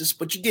Texas,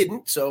 but you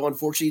didn't. So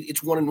unfortunately,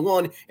 it's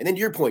 1-1. And then to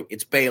your point,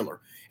 it's Baylor.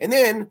 And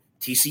then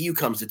TCU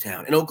comes to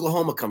town and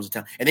Oklahoma comes to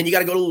town. And then you got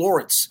to go to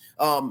Lawrence.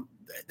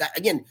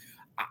 Again,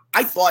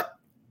 I thought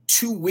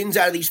 2 wins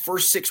out of these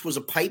first 6 was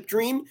a pipe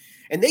dream,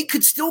 and they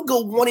could still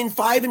go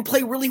 1-5 and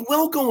play really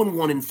well going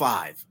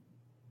 1-5.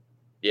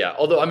 Yeah,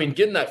 although, I mean,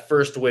 getting that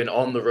first win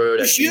on the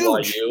road at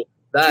BYU,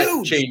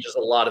 that changes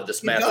a lot of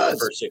this map of the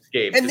first 6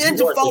 games. And then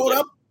to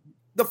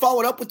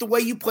follow it up with the way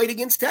you played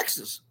against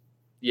Texas.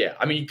 Yeah,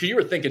 I mean, you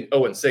were thinking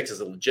 0-6 is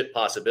a legit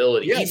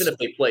possibility, even if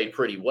they played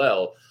pretty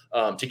well.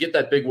 To get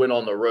that big win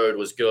on the road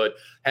was good.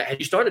 Had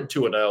you started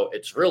 2-0,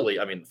 it's really,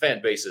 I mean, the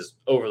fan base is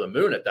over the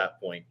moon at that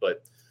point.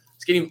 But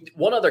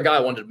one other guy I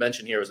wanted to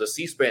mention here was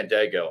Assis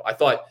Bandego. I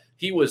thought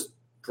he was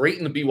great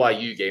in the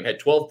BYU game, had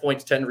 12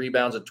 points, 10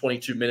 rebounds in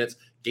 22 minutes,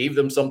 gave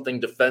them something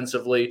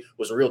defensively,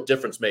 was a real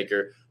difference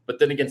maker. But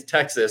then against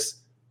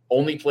Texas,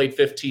 only played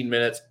 15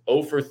 minutes,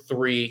 0 for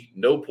 3,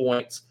 no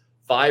points,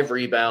 5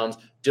 rebounds.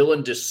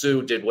 Dylan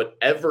Dessou did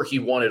whatever he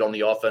wanted on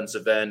the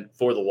offensive end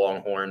for the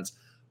Longhorns.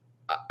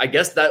 I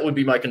guess that would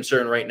be my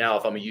concern right now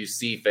if I'm a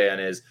UC fan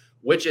is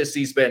which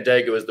Assis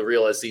Bandego is the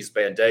real Assis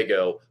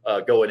Bandego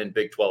going in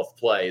Big 12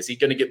 play? Is he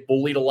going to get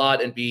bullied a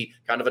lot and be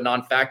kind of a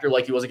non-factor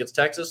like he was against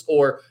Texas?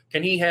 Or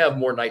can he have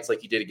more nights like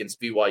he did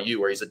against BYU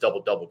where he's a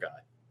double-double guy?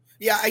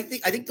 Yeah, I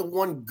think the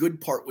one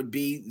good part would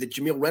be that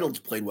Jamil Reynolds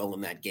played well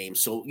in that game.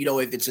 So,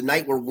 if it's a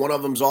night where one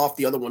of them's off,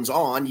 the other one's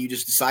on, you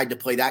just decide to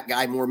play that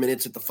guy more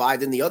minutes at the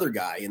 5 than the other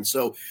guy. And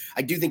so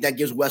I do think that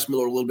gives Wes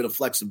Miller a little bit of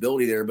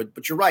flexibility there.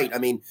 But you're right. I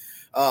mean,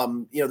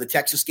 the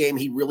Texas game,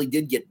 he really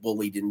did get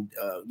bullied. And,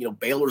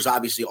 Baylor's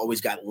obviously always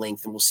got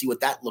length, and we'll see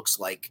what that looks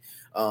like.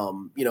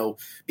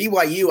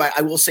 BYU,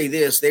 I will say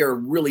this, they are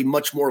really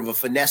much more of a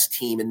finesse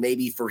team. And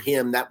maybe for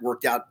him that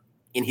worked out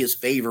in his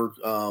favor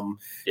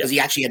because he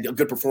actually had a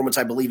good performance,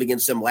 I believe,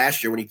 against them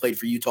last year when he played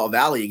for Utah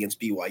Valley against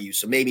BYU.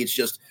 So maybe it's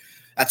just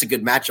that's a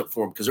good matchup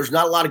for him because there's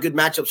not a lot of good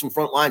matchups from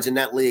front lines in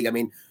that league. I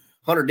mean,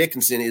 Hunter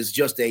Dickinson is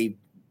just a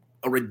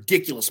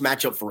ridiculous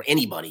matchup for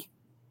anybody.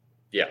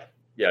 Yeah,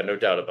 no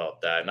doubt about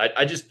that. And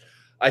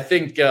I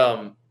think,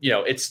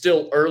 it's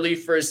still early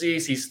for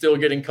Aziz. He's still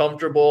getting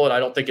comfortable, and I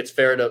don't think it's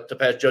fair to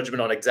pass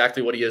judgment on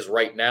exactly what he is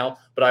right now.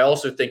 But I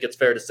also think it's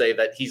fair to say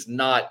that he's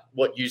not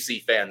what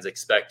UC fans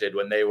expected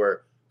when they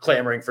were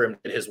clamoring for him to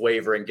get his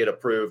waiver and get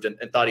approved and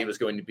thought he was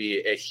going to be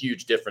a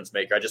huge difference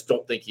maker. I just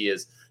don't think he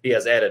has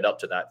added up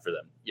to that for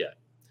them yet.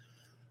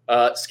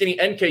 Skinny,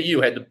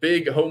 NKU had the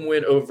big home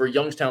win over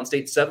Youngstown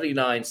State,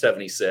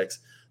 79-76.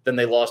 Then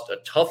they lost a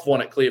tough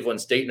one at Cleveland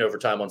State in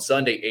overtime on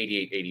Sunday,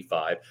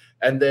 88-85.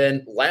 And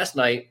then last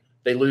night,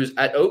 they lose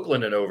at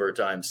Oakland in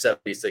overtime,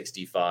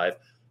 70-65.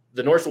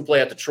 The Norse will play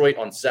at Detroit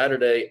on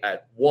Saturday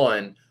at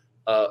 1.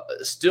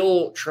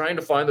 Still trying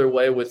to find their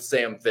way with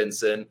Sam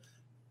Vinson.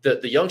 The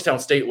Youngstown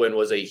State win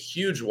was a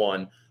huge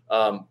one.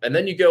 And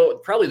then you go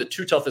probably the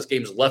 2 toughest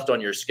games left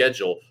on your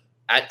schedule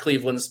at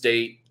Cleveland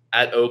State,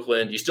 at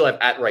Oakland. You still have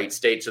at Wright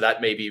State, so that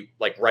may be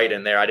like right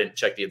in there. I didn't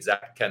check the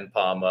exact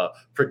KenPom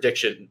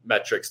prediction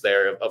metrics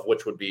there of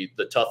which would be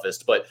the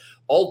toughest. But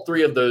all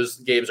 3 of those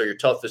games are your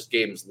toughest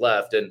games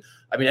left. And,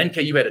 I mean,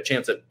 NKU had a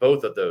chance at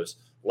both of those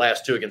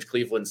last 2 against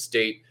Cleveland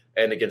State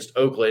and against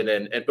Oakland.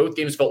 And both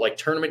games felt like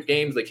tournament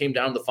games. They came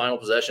down to the final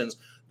possessions.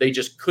 They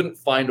just couldn't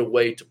find a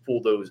way to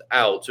pull those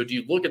out. So do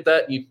you look at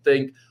that and you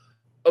think,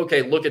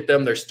 okay, look at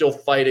them. They're still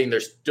fighting. They're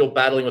still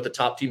battling with the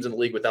top teams in the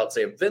league without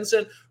Sam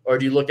Vinson? Or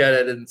do you look at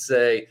it and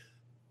say,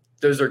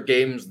 those are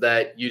games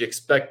that you'd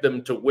expect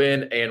them to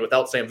win, and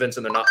without Sam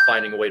Vinson, they're not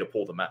finding a way to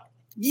pull them out?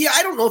 Yeah,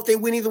 I don't know if they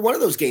win either one of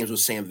those games with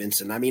Sam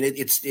Vinson. I mean,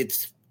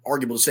 it's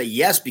arguable to say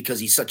yes because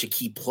he's such a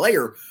key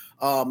player.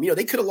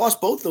 They could have lost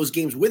both those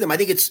games with him. I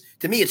think it's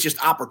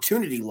just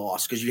opportunity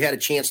loss because you had a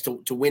chance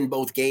to win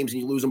both games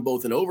and you lose them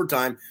both in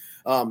overtime.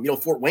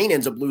 Fort Wayne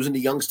ends up losing to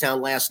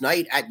Youngstown last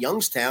night at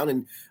Youngstown,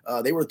 and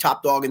they were the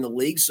top dog in the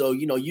league. So,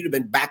 you'd have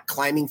been back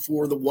climbing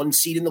for the 1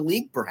 seed in the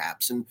league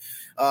perhaps. And,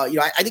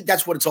 I think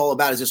that's what it's all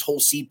about is this whole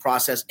seed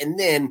process. And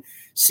then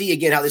see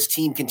again how this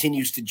team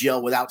continues to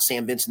gel without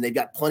Sam Vinson. They've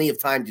got plenty of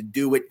time to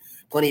do it,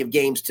 plenty of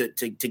games to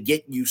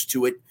get used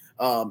to it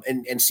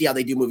and see how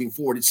they do moving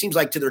forward. It seems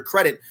like to their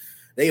credit,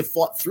 they have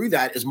fought through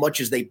that as much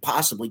as they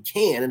possibly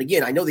can. And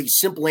again, I know the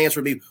simple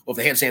answer would be, well, if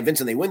they had Sam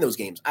Vinson, they win those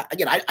games.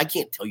 I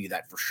can't tell you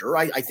that for sure.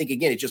 I think,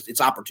 again,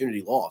 it's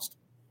opportunity lost.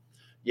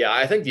 Yeah,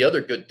 I think the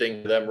other good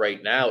thing for them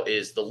right now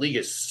is the league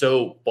is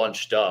so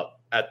bunched up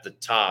at the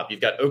top. You've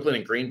got Oakland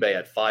and Green Bay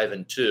at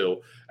 5-2,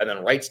 and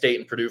then Wright State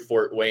and Purdue,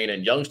 Fort Wayne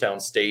and Youngstown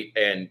State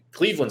and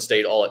Cleveland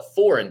State all at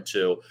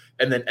 4-2,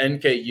 and then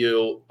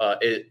NKU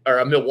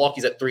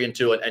Milwaukee's at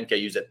 3-2 and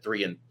NKU's at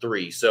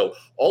 3-3. So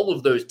all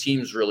of those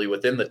teams really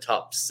within the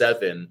top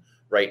 7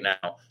 right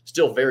now,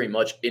 still very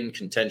much in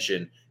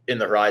contention in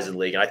the Horizon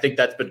League. And I think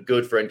that's been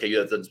good for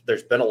NKU.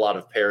 There's been a lot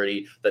of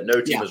parity that no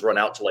team has run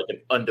out to like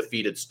an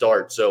undefeated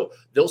start. So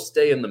they'll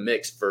stay in the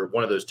mix for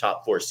one of those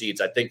top 4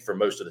 seeds, I think, for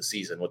most of the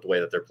season with the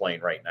way that they're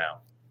playing right now.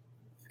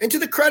 And to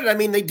the credit, I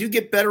mean, they do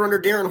get better under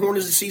Darren Horn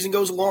as the season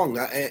goes along.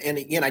 And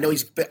again, I know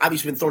he's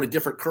obviously been thrown a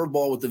different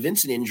curveball with the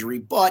Vincent injury,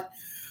 but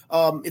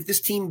if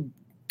this team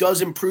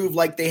does improve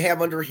like they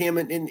have under him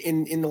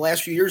in the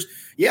last few years,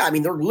 I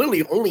mean, they're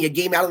literally only a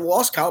game out of the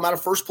loss column, out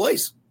of first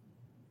place.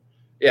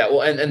 Yeah,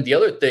 well, and the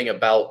other thing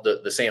about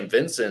the Sam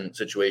Vinson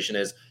situation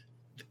is,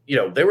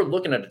 they were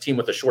looking at a team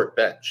with a short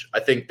bench. I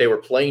think they were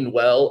playing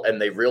well,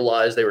 and they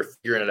realized they were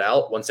figuring it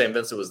out when Sam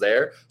Vincent was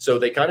there. So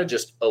they kind of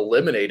just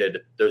eliminated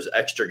those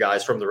extra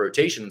guys from the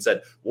rotation and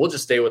said, we'll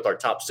just stay with our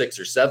top 6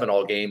 or 7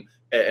 all game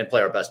and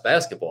play our best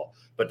basketball.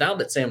 But now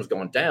that Sam's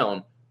going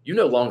down, you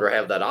no longer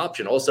have that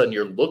option. All of a sudden,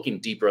 you're looking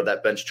deeper at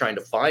that bench, trying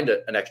to find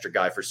an extra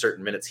guy for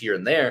certain minutes here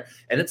and there.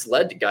 And it's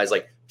led to guys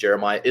like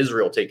Jeremiah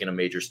Israel taking a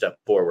major step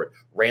forward.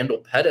 Randall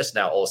Pettis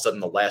now, all of a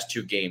sudden, the last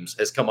 2 games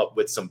has come up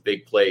with some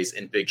big plays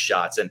and big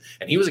shots. And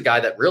he was a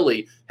guy that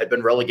really had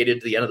been relegated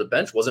to the end of the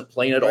bench, wasn't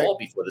playing at all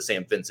before the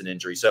Sam Vincent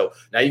injury. So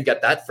now you've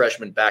got that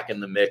freshman back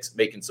in the mix,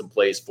 making some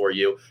plays for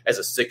you as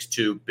a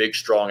 6'2", big,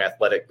 strong,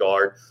 athletic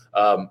guard.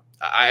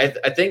 I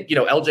think,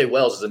 LJ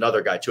Wells is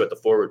another guy too at the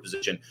forward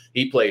position.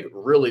 He played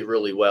really,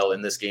 really well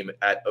in this game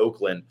at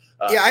Oakland.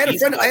 I had a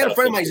friend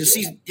of mine who's a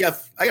season. Yeah,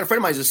 I got a friend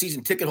of mine who's a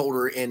season ticket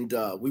holder, and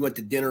we went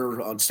to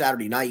dinner on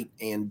Saturday night,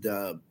 and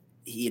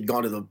he had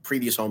gone to the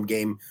previous home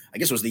game. I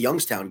guess it was the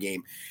Youngstown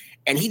game,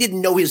 and he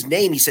didn't know his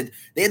name. He said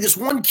they had this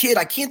one kid.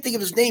 I can't think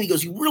of his name. He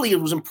goes, he really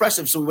was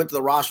impressive. So we went to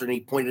the roster, and he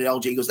pointed at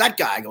LJ. He goes, that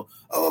guy. I go,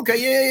 oh,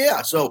 okay,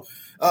 yeah. So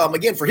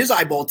again, for his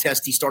eyeball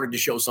test, he started to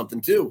show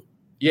something too.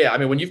 Yeah, I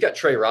mean, when you've got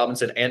Trey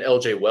Robinson and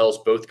LJ Wells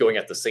both going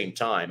at the same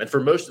time, and for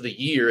most of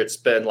the year, it's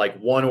been like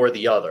one or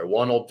the other.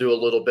 One will do a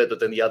little bit, but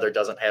then the other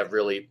doesn't have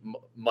really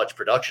much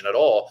production at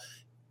all.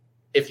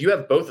 If you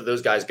have both of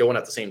those guys going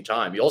at the same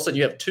time, all of a sudden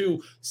you have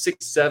 2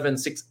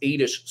 6'7",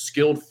 6'8"-ish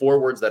skilled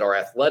forwards that are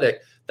athletic.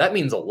 That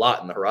means a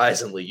lot in the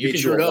Horizon League. You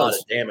can do a lot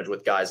of damage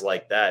with guys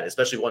like that,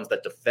 especially ones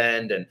that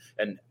defend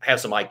and have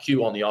some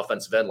IQ on the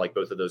offensive end like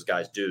both of those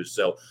guys do.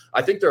 So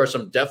I think there are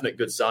some definite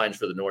good signs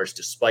for the Norse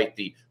despite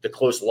the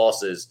close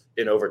losses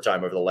in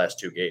overtime over the last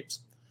 2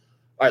 games.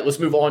 All right, let's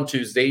move on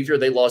to Xavier.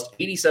 They lost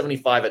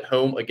 80-75 at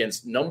home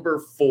against number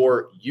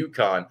 4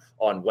 UConn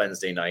on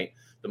Wednesday night.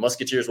 The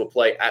Musketeers will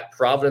play at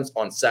Providence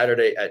on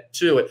Saturday at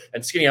 2.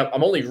 And Skinny,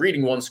 I'm only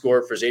reading one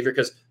score for Xavier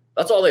because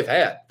that's all they've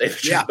had. They've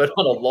just been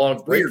on a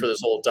long break for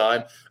this whole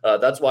time.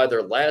 That's why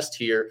they're last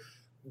here.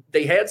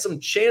 They had some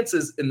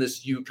chances in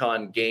this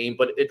UConn game,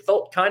 but it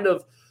felt kind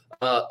of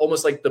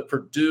almost like the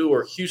Purdue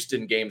or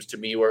Houston games to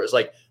me, where it was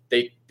like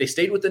they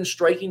stayed within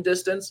striking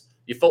distance.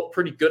 You felt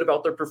pretty good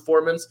about their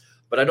performance,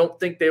 but I don't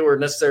think they were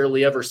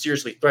necessarily ever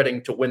seriously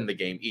threatening to win the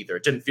game either.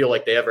 It didn't feel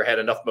like they ever had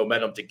enough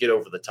momentum to get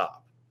over the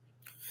top.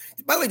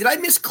 By the way, did I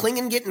miss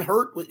Klingon getting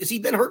hurt? Has he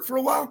been hurt for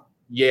a while?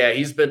 Yeah,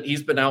 he's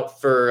been out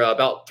for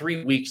about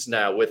 3 weeks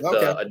now with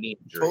a knee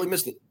injury. Totally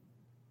missed it.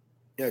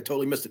 Yeah, I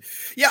totally missed it.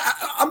 Yeah,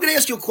 I'm going to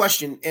ask you a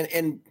question,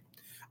 and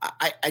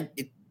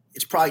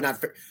it's probably not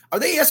fair. Are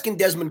they asking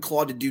Desmond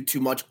Claude to do too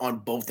much on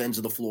both ends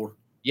of the floor?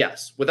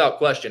 Yes, without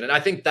question. And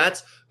I think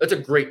that's a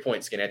great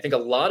point, Skinny. I think a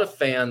lot of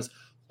fans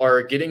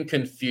are getting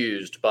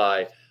confused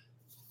by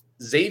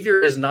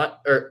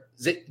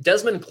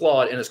Desmond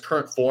Claude in his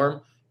current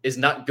form is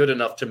not good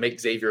enough to make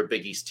Xavier a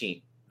Big East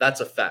team.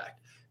 That's a fact.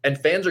 And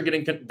fans are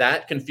getting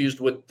that confused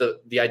with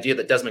the idea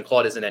that Desmond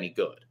Claude isn't any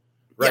good,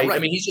 right? I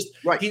mean, he's just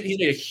he's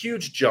made a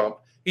huge jump.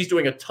 He's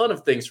doing a ton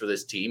of things for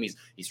this team.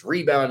 He's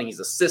rebounding, he's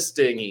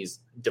assisting,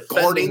 he's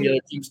defending the other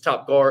team's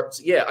top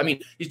guards. Yeah, I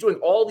mean, he's doing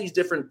all these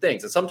different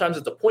things. And sometimes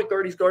it's a point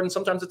guard he's guarding,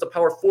 sometimes it's a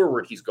power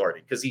forward he's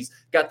guarding because he's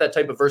got that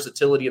type of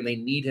versatility and they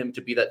need him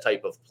to be that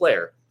type of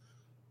player.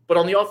 But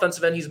on the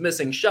offensive end, he's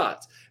missing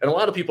shots. And a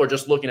lot of people are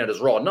just looking at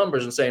his raw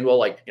numbers and saying,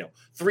 well,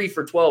 3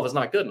 for 12 is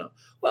not good enough.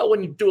 Well,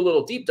 when you do a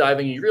little deep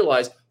diving, you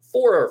realize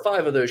 4 or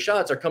 5 of those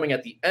shots are coming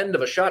at the end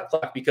of a shot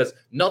clock because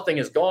nothing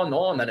has gone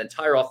on that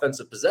entire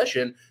offensive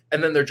possession.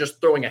 And then they're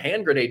just throwing a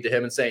hand grenade to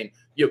him and saying,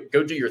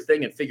 go do your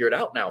thing and figure it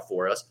out now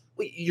for us.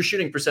 Well, your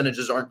shooting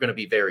percentages aren't going to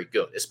be very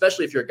good,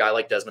 especially if you're a guy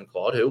like Desmond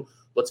Claude, who,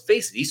 let's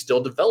face it, he's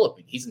still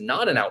developing. He's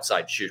not an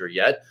outside shooter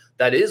yet.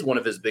 That is one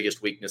of his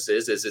biggest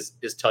weaknesses is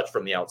his touch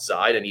from the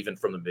outside and even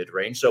from the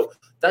mid-range. So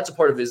that's a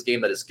part of his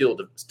game that is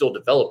still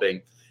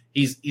developing.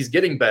 He's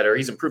getting better.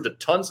 He's improved a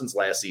ton since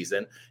last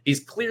season. He's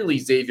clearly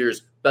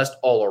Xavier's best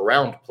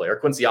all-around player.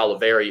 Quincy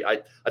Oliveri,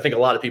 I think a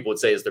lot of people would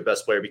say is their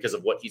best player because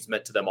of what he's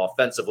meant to them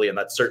offensively, and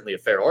that's certainly a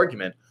fair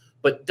argument.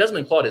 But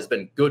Desmond Claude has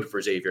been good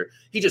for Xavier.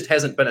 He just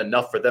hasn't been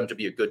enough for them to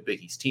be a good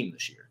Big East team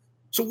this year.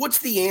 So what's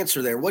the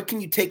answer there? What can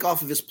you take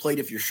off of his plate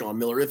if you're Sean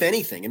Miller, if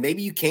anything? And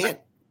maybe you can't.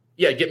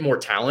 Yeah, get more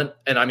talent.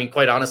 And I mean,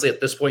 quite honestly,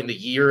 at this point in the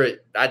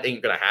year, that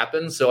ain't going to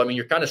happen. So, I mean,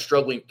 you're kind of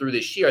struggling through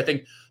this year. I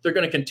think they're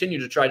going to continue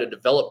to try to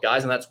develop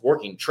guys, and that's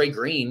working. Trey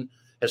Green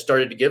has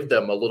started to give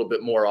them a little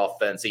bit more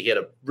offense. He had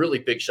a really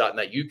big shot in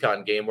that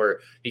UConn game where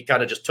he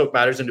kind of just took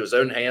matters into his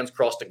own hands,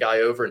 crossed a guy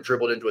over, and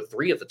dribbled into a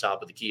 3 at the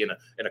top of the key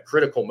in a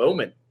critical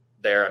moment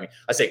there. I mean,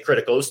 I say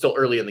critical. It was still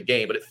early in the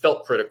game, but it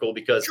felt critical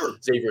because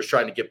Xavier was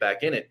trying to get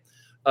back in it.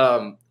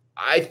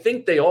 I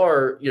think they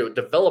are,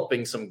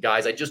 developing some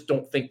guys. I just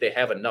don't think they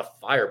have enough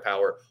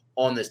firepower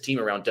on this team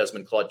around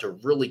Desmond Claude to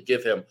really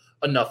give him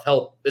enough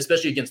help,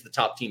 especially against the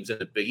top teams in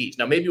the Big East.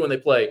 Now, maybe when they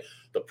play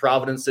the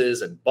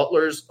Providences and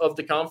Butlers of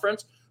the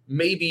conference,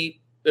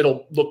 maybe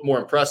it'll look more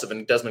impressive,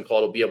 and Desmond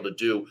Claude will be able to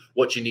do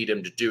what you need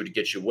him to do to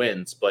get you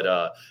wins. But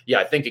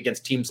I think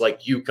against teams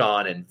like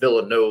UConn and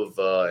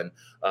Villanova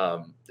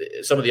and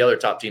some of the other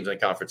top teams in the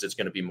conference, it's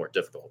going to be more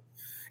difficult.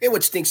 And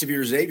what stinks if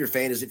you're a Xavier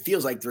fan is it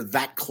feels like they're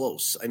that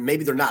close. And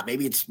maybe they're not.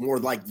 Maybe it's more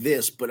like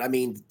this. But, I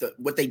mean,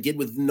 what they did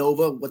with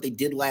Nova, what they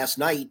did last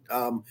night,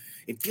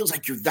 it feels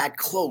like you're that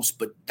close.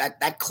 But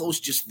that close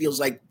just feels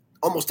like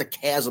almost a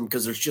chasm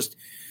because there's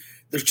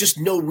just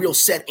no real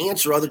set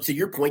answer other to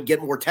your point,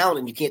 get more talent,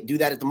 and you can't do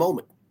that at the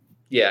moment.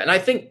 Yeah, and I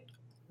think,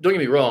 don't get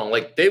me wrong,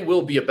 like they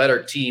will be a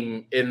better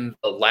team in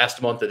the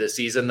last month of this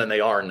season than they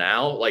are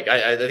now. Like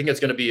I think it's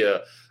going to be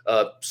a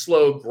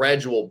slow,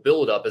 gradual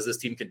build-up as this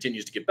team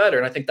continues to get better.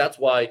 And I think that's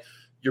why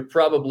you're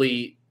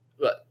probably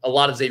a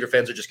lot of Xavier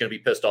fans are just going to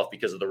be pissed off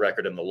because of the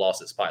record and the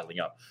losses piling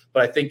up.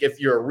 But I think if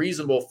you're a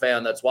reasonable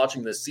fan that's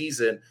watching this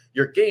season,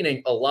 you're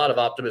gaining a lot of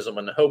optimism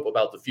and hope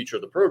about the future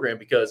of the program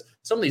because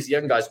some of these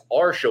young guys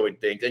are showing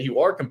things and you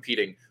are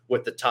competing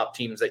with the top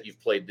teams that you've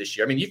played this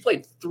year. I mean, you've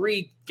played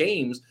 3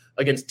 games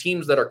against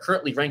teams that are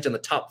currently ranked in the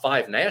top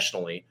 5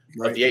 nationally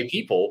of the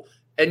AP poll.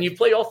 And you've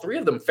played all 3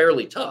 of them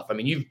fairly tough. I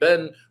mean, you've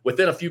been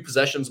within a few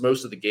possessions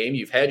most of the game.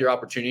 You've had your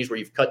opportunities where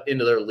you've cut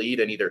into their lead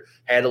and either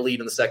had a lead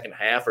in the second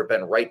half or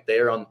been right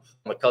there on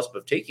the cusp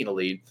of taking a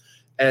lead.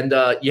 And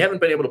you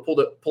haven't been able to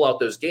pull out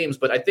those games.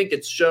 But I think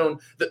it's shown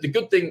that the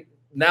good thing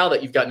now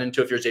that you've gotten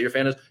into, if you're a Xavier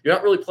fan, is you're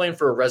not really playing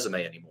for a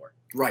resume anymore.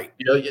 Right.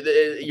 You know,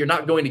 you're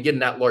not going to get in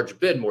that large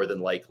bid more than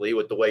likely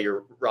with the way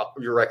your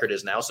record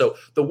is now. So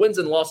the wins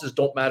and losses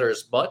don't matter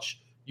as much.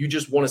 You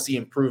just want to see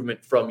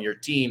improvement from your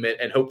team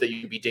and hope that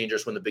you can be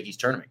dangerous when the Big East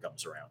tournament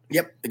comes around.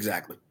 Yep,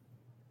 exactly.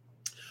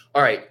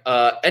 All right.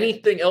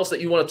 Anything else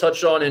that you want to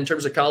touch on in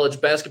terms of college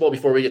basketball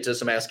before we get to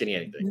some Ask Any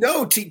Anything?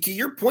 No, to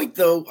your point,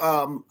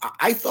 though,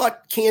 I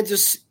thought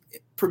Kansas,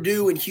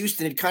 Purdue, and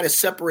Houston had kind of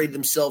separated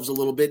themselves a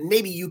little bit. And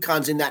maybe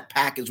UConn's in that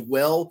pack as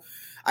well.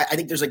 I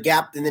think there's a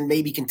gap, and then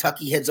maybe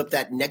Kentucky heads up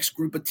that next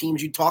group of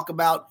teams you talk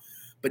about.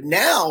 But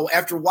now,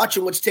 after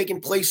watching what's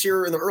taking place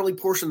here in the early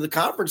portion of the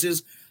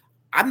conferences,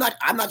 I'm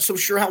not so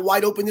sure how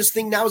wide open this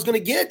thing now is going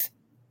to get.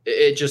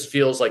 It just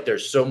feels like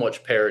there's so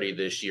much parity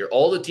this year.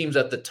 All the teams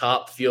at the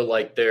top feel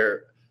like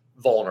they're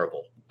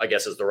vulnerable, I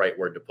guess is the right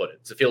word to put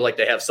it. To feel like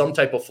they have some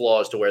type of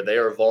flaws to where they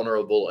are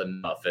vulnerable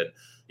enough. And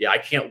I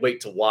can't wait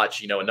to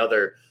watch,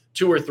 another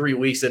 2 or 3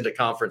 weeks into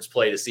conference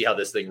play to see how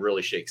this thing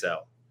really shakes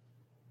out.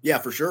 Yeah,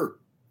 for sure.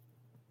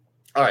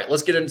 All right,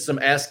 let's get into some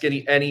Ask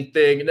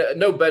Anything.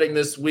 No betting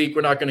this week.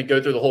 We're not going to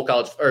go through the whole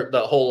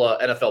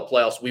NFL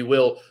playoffs. We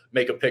will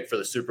make a pick for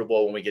the Super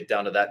Bowl when we get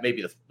down to that.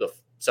 Maybe the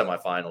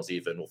semifinals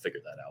even. We'll figure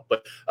that out.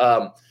 But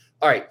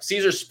all right,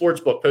 Caesars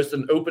Sportsbook posted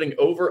an opening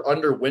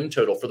over-under win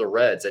total for the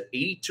Reds at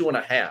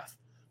 82.5.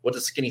 What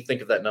does Skinny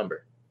think of that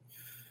number?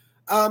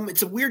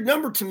 It's a weird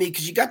number to me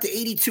because you got to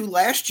 82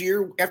 last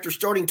year after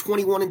starting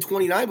 21 and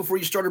 29 before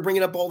you started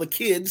bringing up all the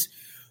kids.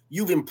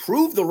 You've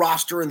improved the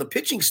roster and the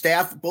pitching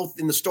staff, both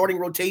in the starting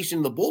rotation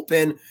and the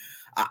bullpen.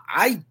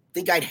 I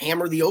think I'd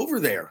hammer the over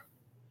there.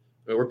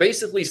 We're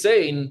basically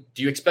saying,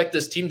 do you expect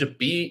this team to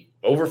be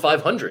over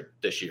 500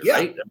 this year,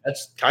 right?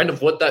 That's kind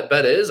of what that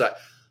bet is.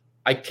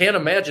 I can't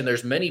imagine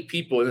there's many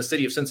people in the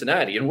city of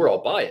Cincinnati, and we're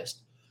all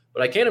biased,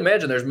 but I can't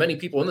imagine there's many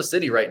people in the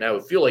city right now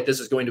who feel like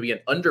this is going to be an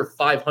under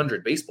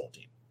 500 baseball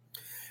team.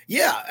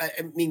 Yeah,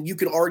 I mean, you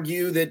could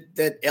argue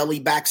that Ellie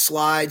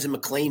backslides and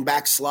McLean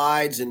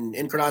backslides and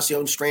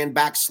Encarnacion Strand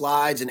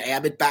backslides and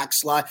Abbott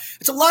backslide.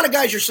 It's a lot of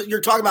guys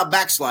you're talking about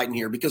backsliding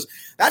here because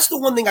that's the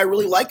one thing I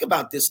really like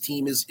about this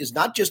team is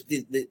not just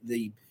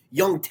the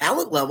young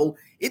talent level.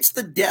 It's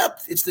the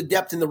depth. It's the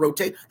depth in the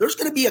rotation. There's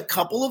going to be a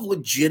couple of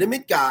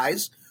legitimate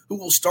guys who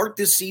will start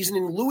this season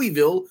in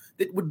Louisville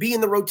that would be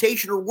in the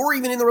rotation or were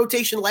even in the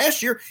rotation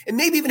last year and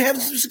maybe even having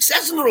some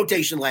success in the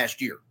rotation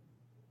last year.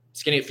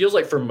 Skinny, it feels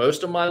like for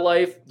most of my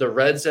life, the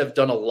Reds have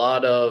done a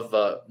lot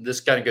of this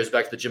kind of goes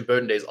back to the Jim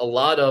Bowden days, a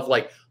lot of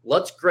like,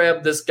 let's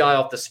grab this guy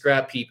off the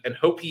scrap heap and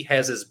hope he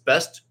has his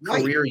best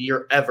career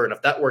year ever. And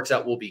if that works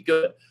out, we'll be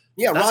good.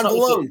 Yeah, Ron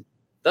Malone.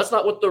 That's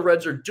not what the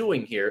Reds are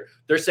doing here.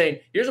 They're saying,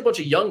 here's a bunch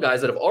of young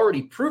guys that have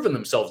already proven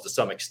themselves to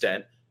some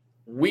extent.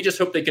 We just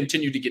hope they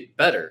continue to get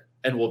better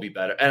and we'll be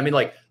better. And I mean,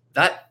 like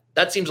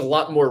that seems a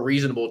lot more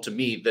reasonable to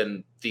me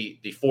than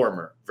the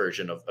former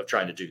version of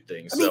trying to do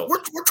things. I mean,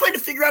 we're trying to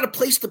figure out a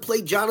place to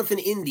play Jonathan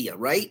India,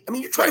 right? I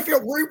mean, you're trying to figure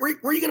out where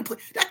are you going to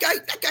play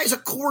that guy's a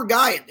core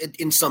guy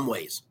in some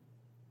ways.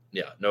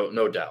 Yeah,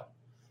 no doubt.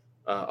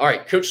 All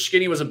right, Coach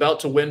Skinny was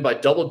about to win by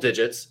double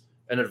digits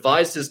and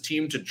advised his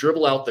team to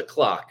dribble out the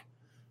clock.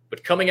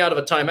 But coming out of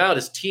a timeout,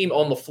 his team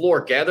on the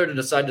floor gathered and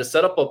decided to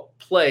set up a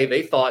player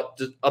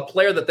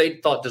that they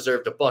thought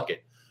deserved a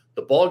bucket.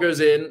 The ball goes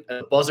in and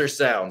the buzzer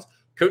sounds.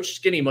 Coach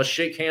Skinny must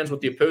shake hands with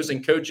the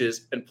opposing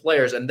coaches and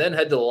players and then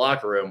head to the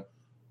locker room.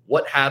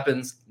 What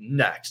happens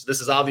next?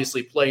 This is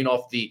obviously playing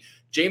off the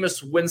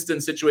Jameis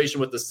Winston situation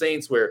with the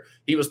Saints where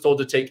he was told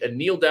to take a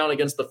kneel down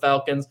against the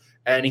Falcons,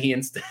 and he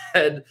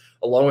instead,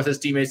 along with his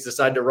teammates,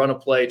 decided to run a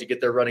play to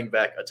get their running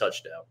back a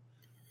touchdown.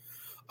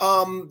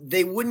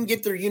 They wouldn't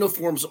get their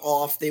uniforms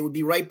off. They would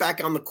be right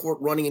back on the court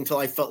running until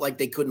I felt like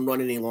they couldn't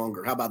run any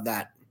longer. How about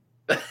that?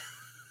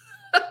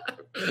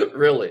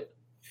 Really?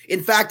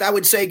 In fact, I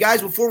would say,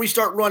 guys, before we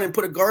start running,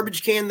 put a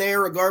garbage can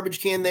there, a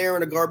garbage can there,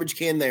 and a garbage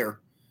can there.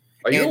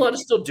 Are you allowed to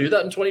still do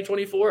that in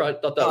 2024? I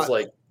thought that was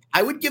like...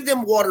 I would give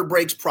them water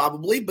breaks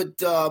probably, but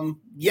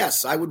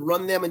yes, I would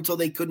run them until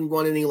they couldn't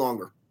run any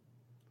longer.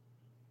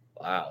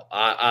 Wow.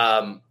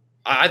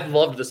 I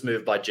loved this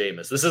move by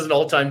Jameis. This is an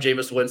all-time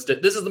Jameis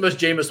Winston. This is the most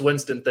Jameis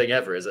Winston thing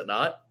ever, is it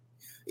not?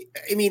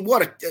 I mean,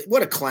 what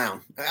a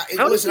clown.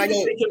 How does he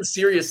take him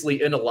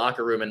seriously in a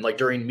locker room and like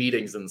during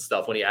meetings and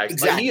stuff when he acts?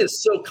 Exactly. Like, he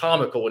is so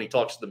comical when he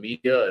talks to the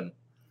media. And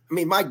I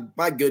mean,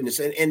 my goodness.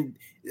 And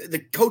the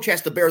coach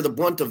has to bear the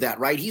brunt of that,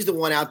 right? He's the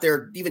one out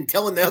there even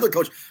telling the other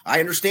coach, I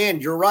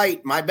understand, you're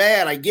right, my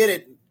bad, I get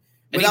it.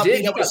 Without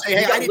being able to say,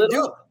 hey, I didn't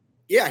do it.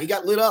 Yeah, he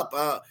got lit up.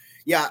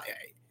 Yeah,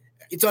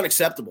 it's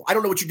unacceptable. I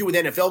don't know what you do with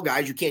NFL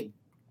guys. You can't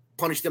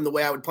punish them the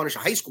way I would punish a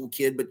high school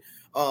kid, but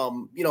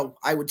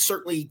I would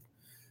certainly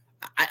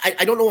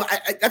I don't know.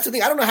 That's the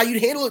thing. I don't know how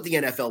you'd handle it at the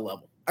NFL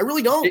level. I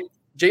really don't.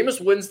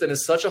 Jameis Winston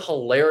is such a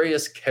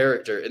hilarious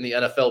character in the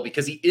NFL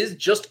because he is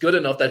just good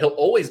enough that he'll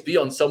always be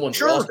on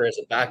someone's roster as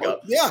a backup. Well,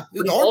 yeah.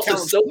 But he's also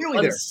so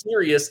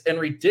unserious and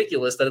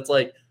ridiculous that it's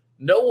like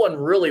no one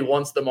really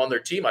wants them on their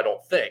team, I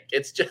don't think.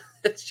 It's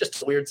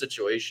just a weird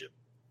situation.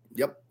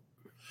 Yep.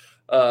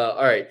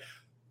 All right.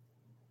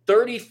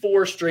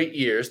 34 straight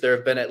years, there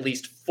have been at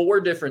least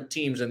 4 different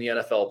teams in the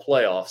NFL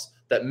playoffs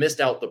that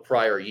missed out the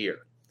prior year.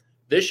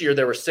 This year,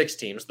 there were 6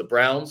 teams: the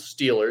Browns,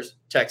 Steelers,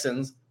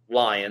 Texans,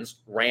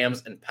 Lions,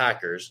 Rams, and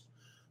Packers.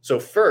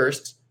 So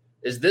first,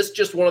 is this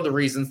just one of the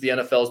reasons the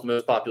NFL is the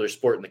most popular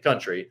sport in the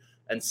country?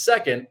 And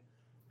second,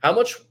 how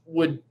much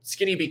would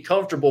Skinny be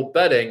comfortable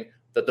betting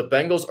that the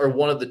Bengals are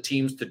one of the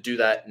teams to do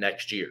that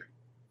next year?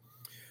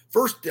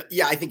 First,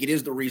 yeah, I think it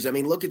is the reason. I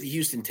mean, look at the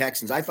Houston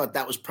Texans. I thought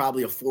that was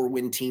probably a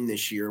 4-win team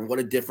this year, and what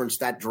a difference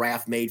that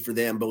draft made for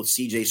them, both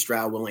C.J.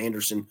 Stroud, Will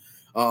Anderson,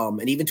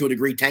 and even to a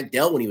degree Tank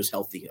Dell when he was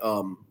healthy,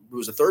 who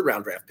was a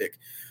 3rd-round draft pick.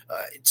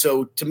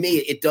 So to me,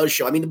 it does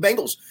show. I mean, the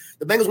Bengals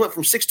went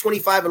from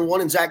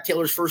 6-25-1 in Zach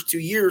Taylor's first 2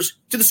 years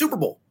to the Super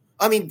Bowl.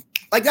 I mean,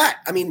 like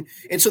that. I mean,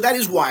 and so that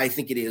is why I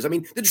think it is. I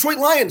mean, the Detroit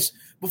Lions,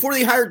 before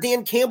they hired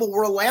Dan Campbell,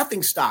 were a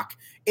laughingstock,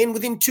 and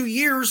within 2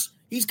 years,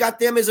 he's got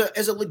them as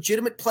a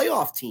legitimate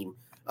playoff team.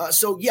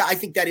 So yeah, I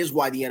think that is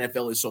why the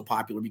NFL is so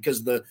popular,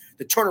 because the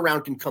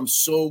turnaround can come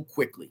so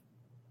quickly.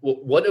 Well,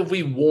 what have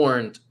we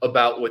warned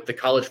about with the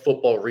college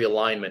football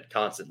realignment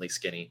constantly,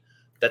 Skinny?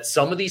 That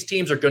some of these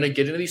teams are going to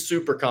get into these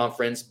super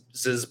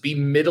conferences, be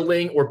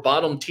middling or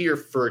bottom tier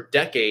for a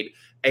decade,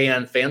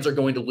 and fans are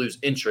going to lose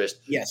interest.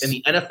 Yes. In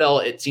the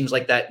NFL, it seems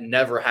like that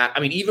never happens.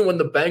 I mean, even when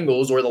the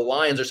Bengals or the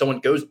Lions or someone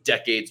goes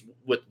decades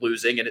with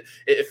losing, and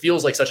it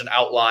feels like such an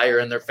outlier,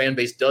 and their fan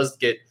base does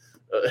get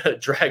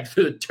dragged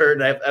through the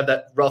dirt and have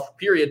that rough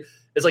period,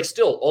 it's like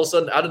still, all of a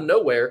sudden, out of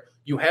nowhere,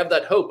 you have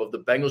that hope of the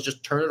Bengals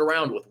just turn it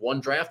around with one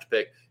draft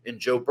pick in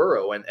Joe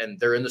Burrow, and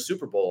they're in the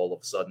Super Bowl all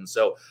of a sudden.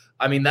 So,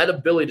 I mean, that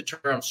ability to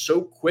turn around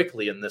so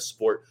quickly in this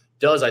sport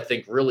does, I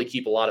think, really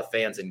keep a lot of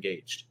fans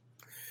engaged.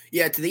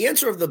 Yeah, to the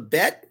answer of the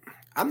bet,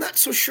 I'm not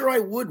so sure I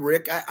would,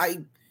 Rick. I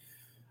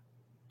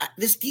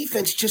this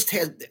defense just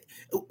has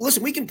 –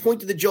 listen, we can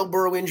point to the Joe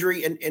Burrow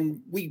injury,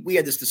 and we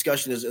had this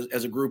discussion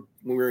as a group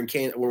when we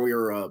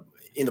were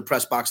in the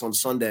press box on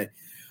Sunday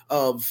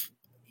of,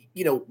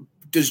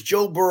 does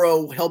Joe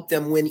Burrow help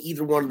them win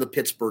either one of the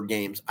Pittsburgh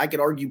games? I could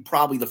argue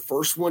probably the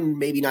first one,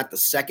 maybe not the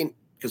second,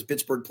 because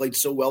Pittsburgh played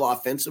so well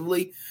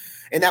offensively,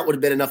 and that would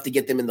have been enough to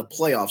get them in the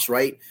playoffs,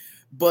 right?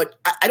 But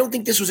I don't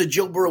think this was a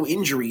Joe Burrow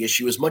injury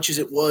issue as much as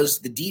it was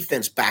the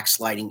defense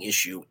backsliding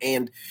issue,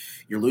 and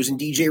you're losing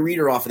DJ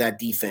Reader off of that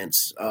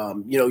defense.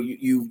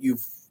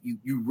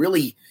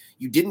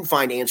 You didn't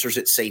find answers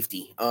at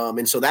safety.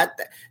 And so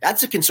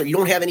that's a concern. You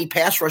don't have any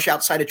pass rush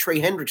outside of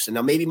Trey Hendrickson.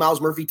 Now, maybe Miles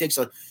Murphy takes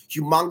a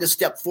humongous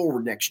step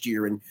forward next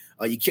year, and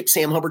you kick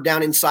Sam Hubbard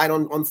down inside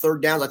on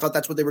 3rd downs. I thought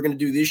that's what they were going to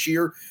do this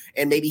year,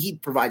 and maybe he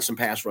provides some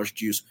pass rush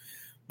juice.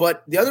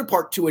 But the other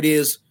part to it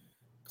is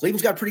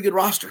Cleveland's got a pretty good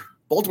roster.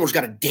 Baltimore's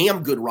got a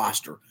damn good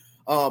roster.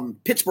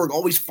 Pittsburgh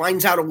always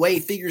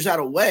figures out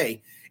a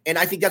way. And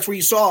I think that's where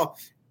you saw,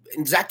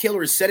 and Zach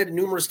Taylor has said it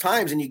numerous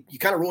times, and you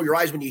kind of roll your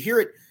eyes when you hear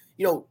it,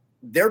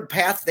 their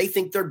path, they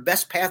think their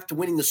best path to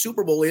winning the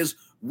Super Bowl is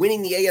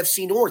winning the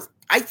AFC North.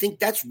 I think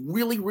that's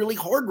really, really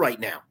hard right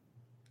now.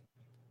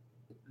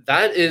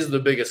 That is the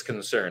biggest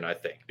concern, I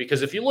think,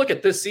 because if you look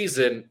at this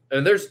season,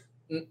 and there's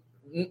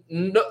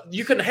no,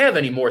 you couldn't have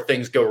any more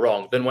things go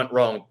wrong than went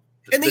wrong.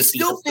 And they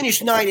still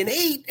finished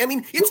 9-8. I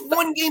mean, it's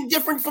one game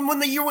different from when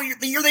the year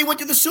they went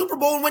to the Super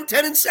Bowl and went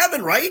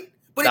 10-7, right?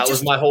 But that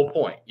was my whole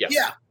point.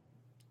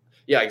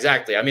 Yeah,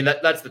 exactly. I mean,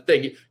 that's the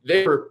thing.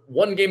 They were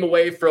one game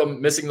away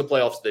from missing the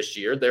playoffs this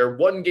year. They're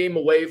one game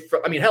away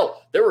from – I mean,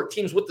 hell, there were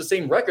teams with the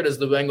same record as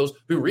the Bengals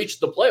who reached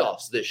the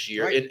playoffs this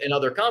year in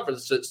other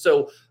conferences.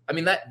 So, I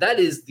mean, that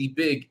is the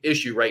big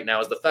issue right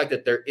now is the fact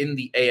that they're in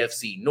the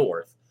AFC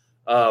North.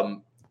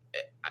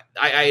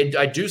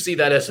 I do see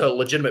that as a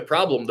legitimate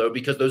problem, though,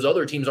 because those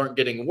other teams aren't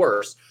getting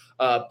worse.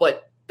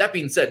 But that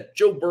being said,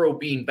 Joe Burrow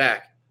being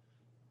back,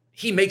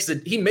 he makes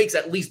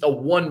at least a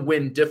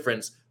 1-win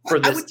difference for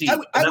this team.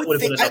 And that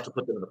would have been enough to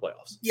put them in the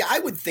playoffs. Yeah, I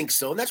would think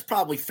so. And that's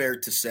probably fair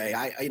to say.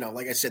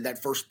 Like I said,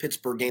 that first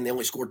Pittsburgh game, they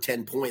only scored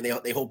 10 points.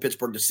 They hold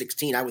Pittsburgh to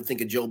 16. I would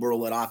think a Joe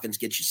Burrow-led offense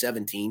gets you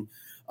 17.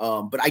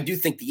 But I do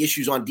think the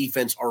issues on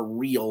defense are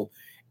real,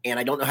 and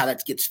I don't know how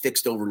that gets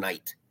fixed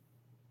overnight.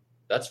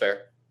 That's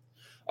fair.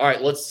 All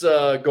right, let's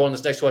go on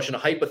this next question. A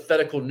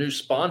hypothetical new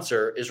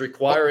sponsor is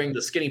requiring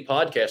the Skinny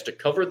Podcast to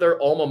cover their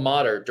alma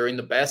mater during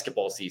the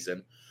basketball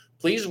season.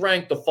 Please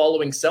rank the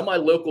following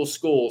semi-local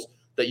schools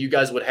that you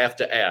guys would have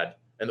to add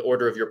in the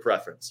order of your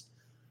preference: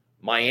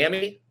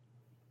 Miami,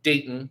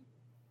 Dayton,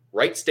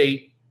 Wright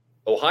State,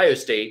 Ohio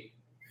State,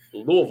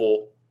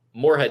 Louisville,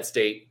 Morehead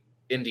State,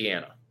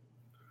 Indiana.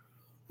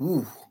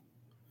 Ooh.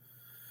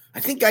 I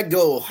think I'd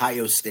go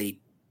Ohio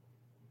State.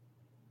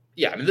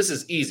 Yeah, I mean, this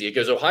is easy. It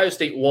goes Ohio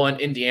State 1,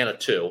 Indiana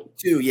 2.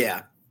 2,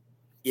 yeah.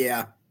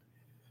 Yeah.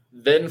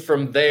 Then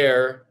from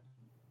there,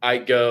 I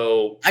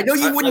go. I know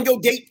you wouldn't go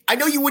Dayton.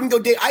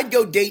 I'd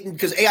go Dayton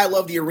because A, I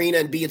love the arena,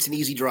 and B, it's an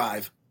easy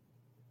drive.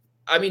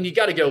 I mean, you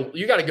got to go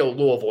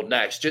Louisville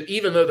next. Just,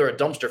 even though they're a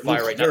dumpster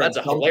fire right now, that's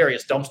a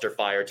hilarious dumpster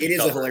fire. It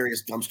is a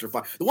hilarious dumpster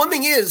fire. The one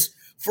thing is,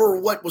 for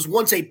what was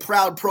once a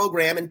proud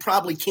program and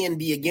probably can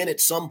be again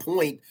at some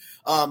point,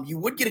 you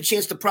would get a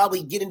chance to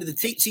probably get into the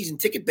season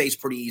ticket base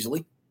pretty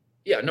easily.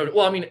 Yeah, no.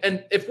 Well, I mean,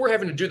 and if we're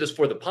having to do this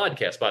for the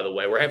podcast, by the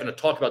way, we're having to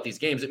talk about these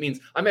games. It means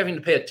I'm having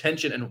to pay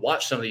attention and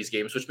watch some of these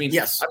games, which means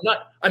yes.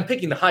 I'm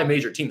picking the high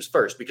major teams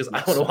first because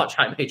I want to watch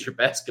high major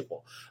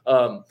basketball.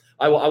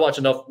 I watch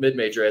enough mid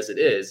major as it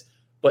is,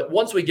 but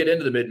once we get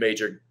into the mid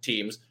major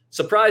teams,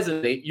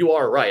 surprisingly, you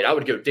are right. I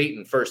would go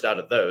Dayton first out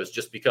of those,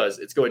 just because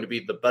it's going to be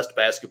the best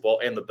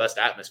basketball and the best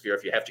atmosphere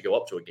if you have to go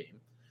up to a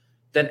game.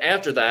 Then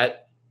after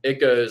that,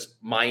 it goes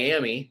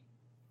Miami,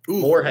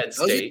 Morehead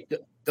State.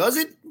 Does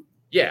it?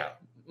 Yeah,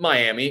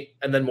 Miami,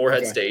 and then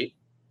Morehead State.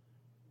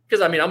 Because,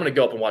 I mean, I'm going to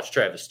go up and watch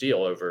Travis Steele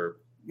over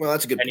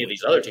that's a good any of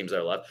these other teams that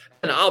are left.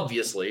 And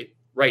obviously,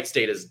 Wright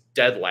State is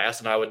dead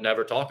last, and I would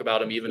never talk about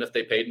them even if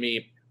they paid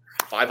me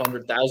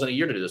 $500,000 a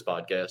year to do this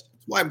podcast.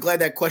 That's why I'm glad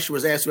that question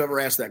was asked, whoever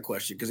asked that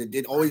question, because it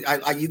did always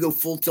you go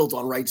full tilt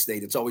on Wright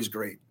State. It's always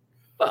great.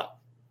 Well,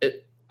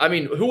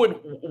 who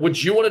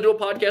would you want to do a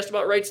podcast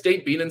about Wright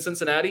State being in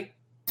Cincinnati?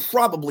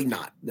 Probably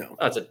not. No.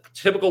 That's a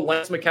typical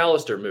Lance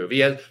McAllister move.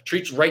 He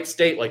treats Wright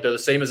State like they're the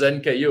same as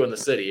NKU in the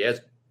city. He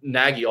has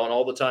Nagy on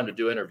all the time to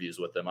do interviews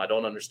with them. I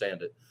don't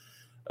understand it.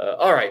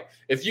 All right.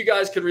 If you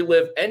guys could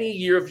relive any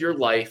year of your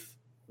life,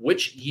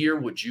 which year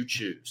would you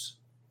choose?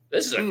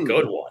 This is a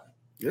good one.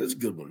 Yeah, that's a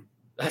good one.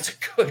 That's a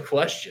good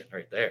question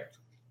right there.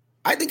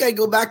 I think I'd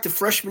go back to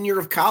freshman year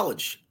of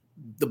college.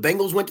 The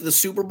Bengals went to the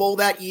Super Bowl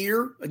that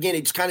year. Again,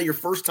 it's kind of your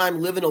first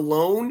time living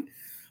alone.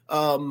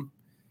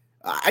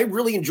 I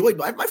really enjoyed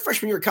my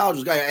freshman year of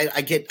college.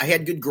 I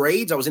had good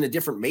grades. I was in a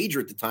different major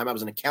at the time. I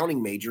was an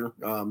accounting major.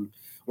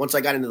 Once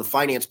I got into the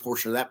finance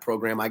portion of that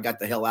program, I got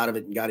the hell out of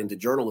it and got into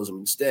journalism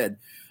instead.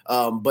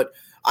 But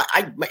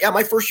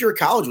my first year of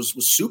college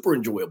was super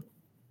enjoyable.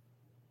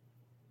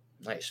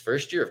 Nice.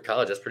 First year of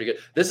college. That's pretty good.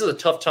 This is a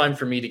tough time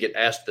for me to get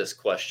asked this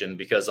question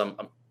because I'm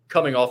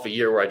coming off a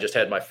year where I just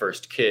had my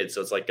first kid.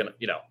 So it's like,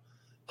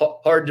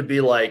 hard to be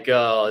like,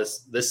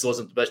 this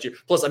wasn't the best year.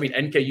 Plus, I mean,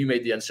 NKU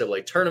made the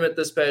NCAA tournament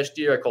this past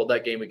year. I called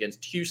that game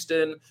against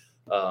Houston.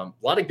 A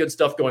lot of good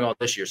stuff going on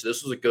this year. So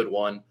this was a good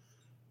one.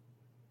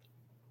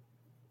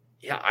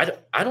 Yeah,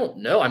 I don't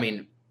know. I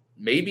mean,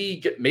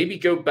 maybe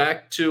go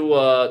back to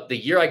the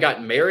year I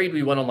got married.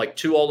 We went on like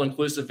 2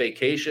 all-inclusive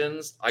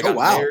vacations. I got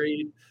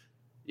married.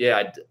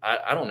 Yeah,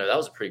 I don't know. That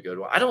was a pretty good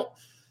one.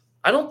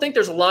 I don't think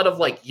there's a lot of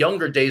like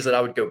younger days that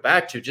I would go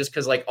back to just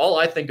because like all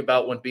I think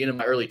about when being in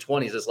my early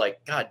 20s is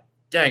like, God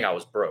dang, I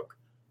was broke.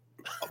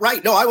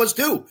 Right. No, I was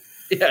too.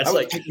 Yeah.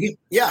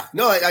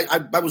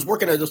 I was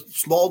working at a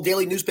small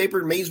daily newspaper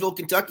in Maysville,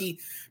 Kentucky,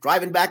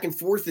 driving back and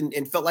forth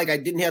and felt like I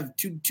didn't have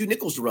two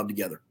nickels to rub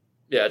together.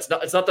 Yeah. It's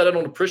not that I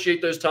don't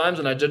appreciate those times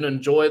and I didn't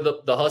enjoy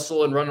the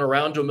hustle and running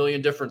around to a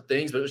million different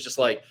things, but it was just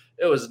like,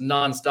 it was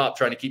nonstop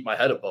trying to keep my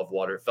head above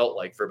water. It felt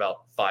like for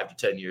about 5 to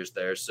 10 years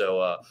there.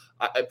 So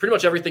I pretty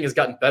much everything has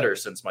gotten better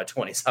since my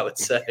 20s, I would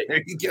say.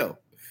 There you go.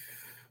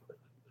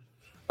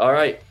 All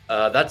right.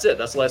 That's it.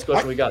 That's the last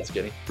question we got,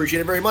 Skinny.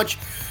 Appreciate it very much.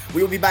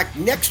 We will be back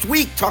next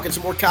week talking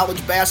some more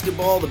college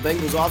basketball, the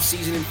Bengals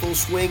offseason in full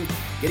swing,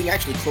 getting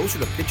actually closer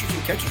to pitchers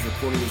and catchers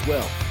reporting as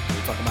well.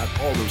 We'll talk about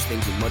all those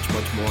things and much,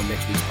 much more on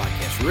next week's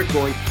podcast. For Rick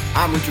Broering,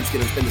 I'm Richard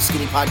Skinner. It's been the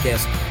Skinny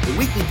Podcast, the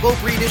weekly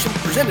potpourri edition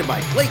presented by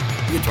Blake,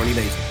 the Attorney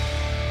Basil.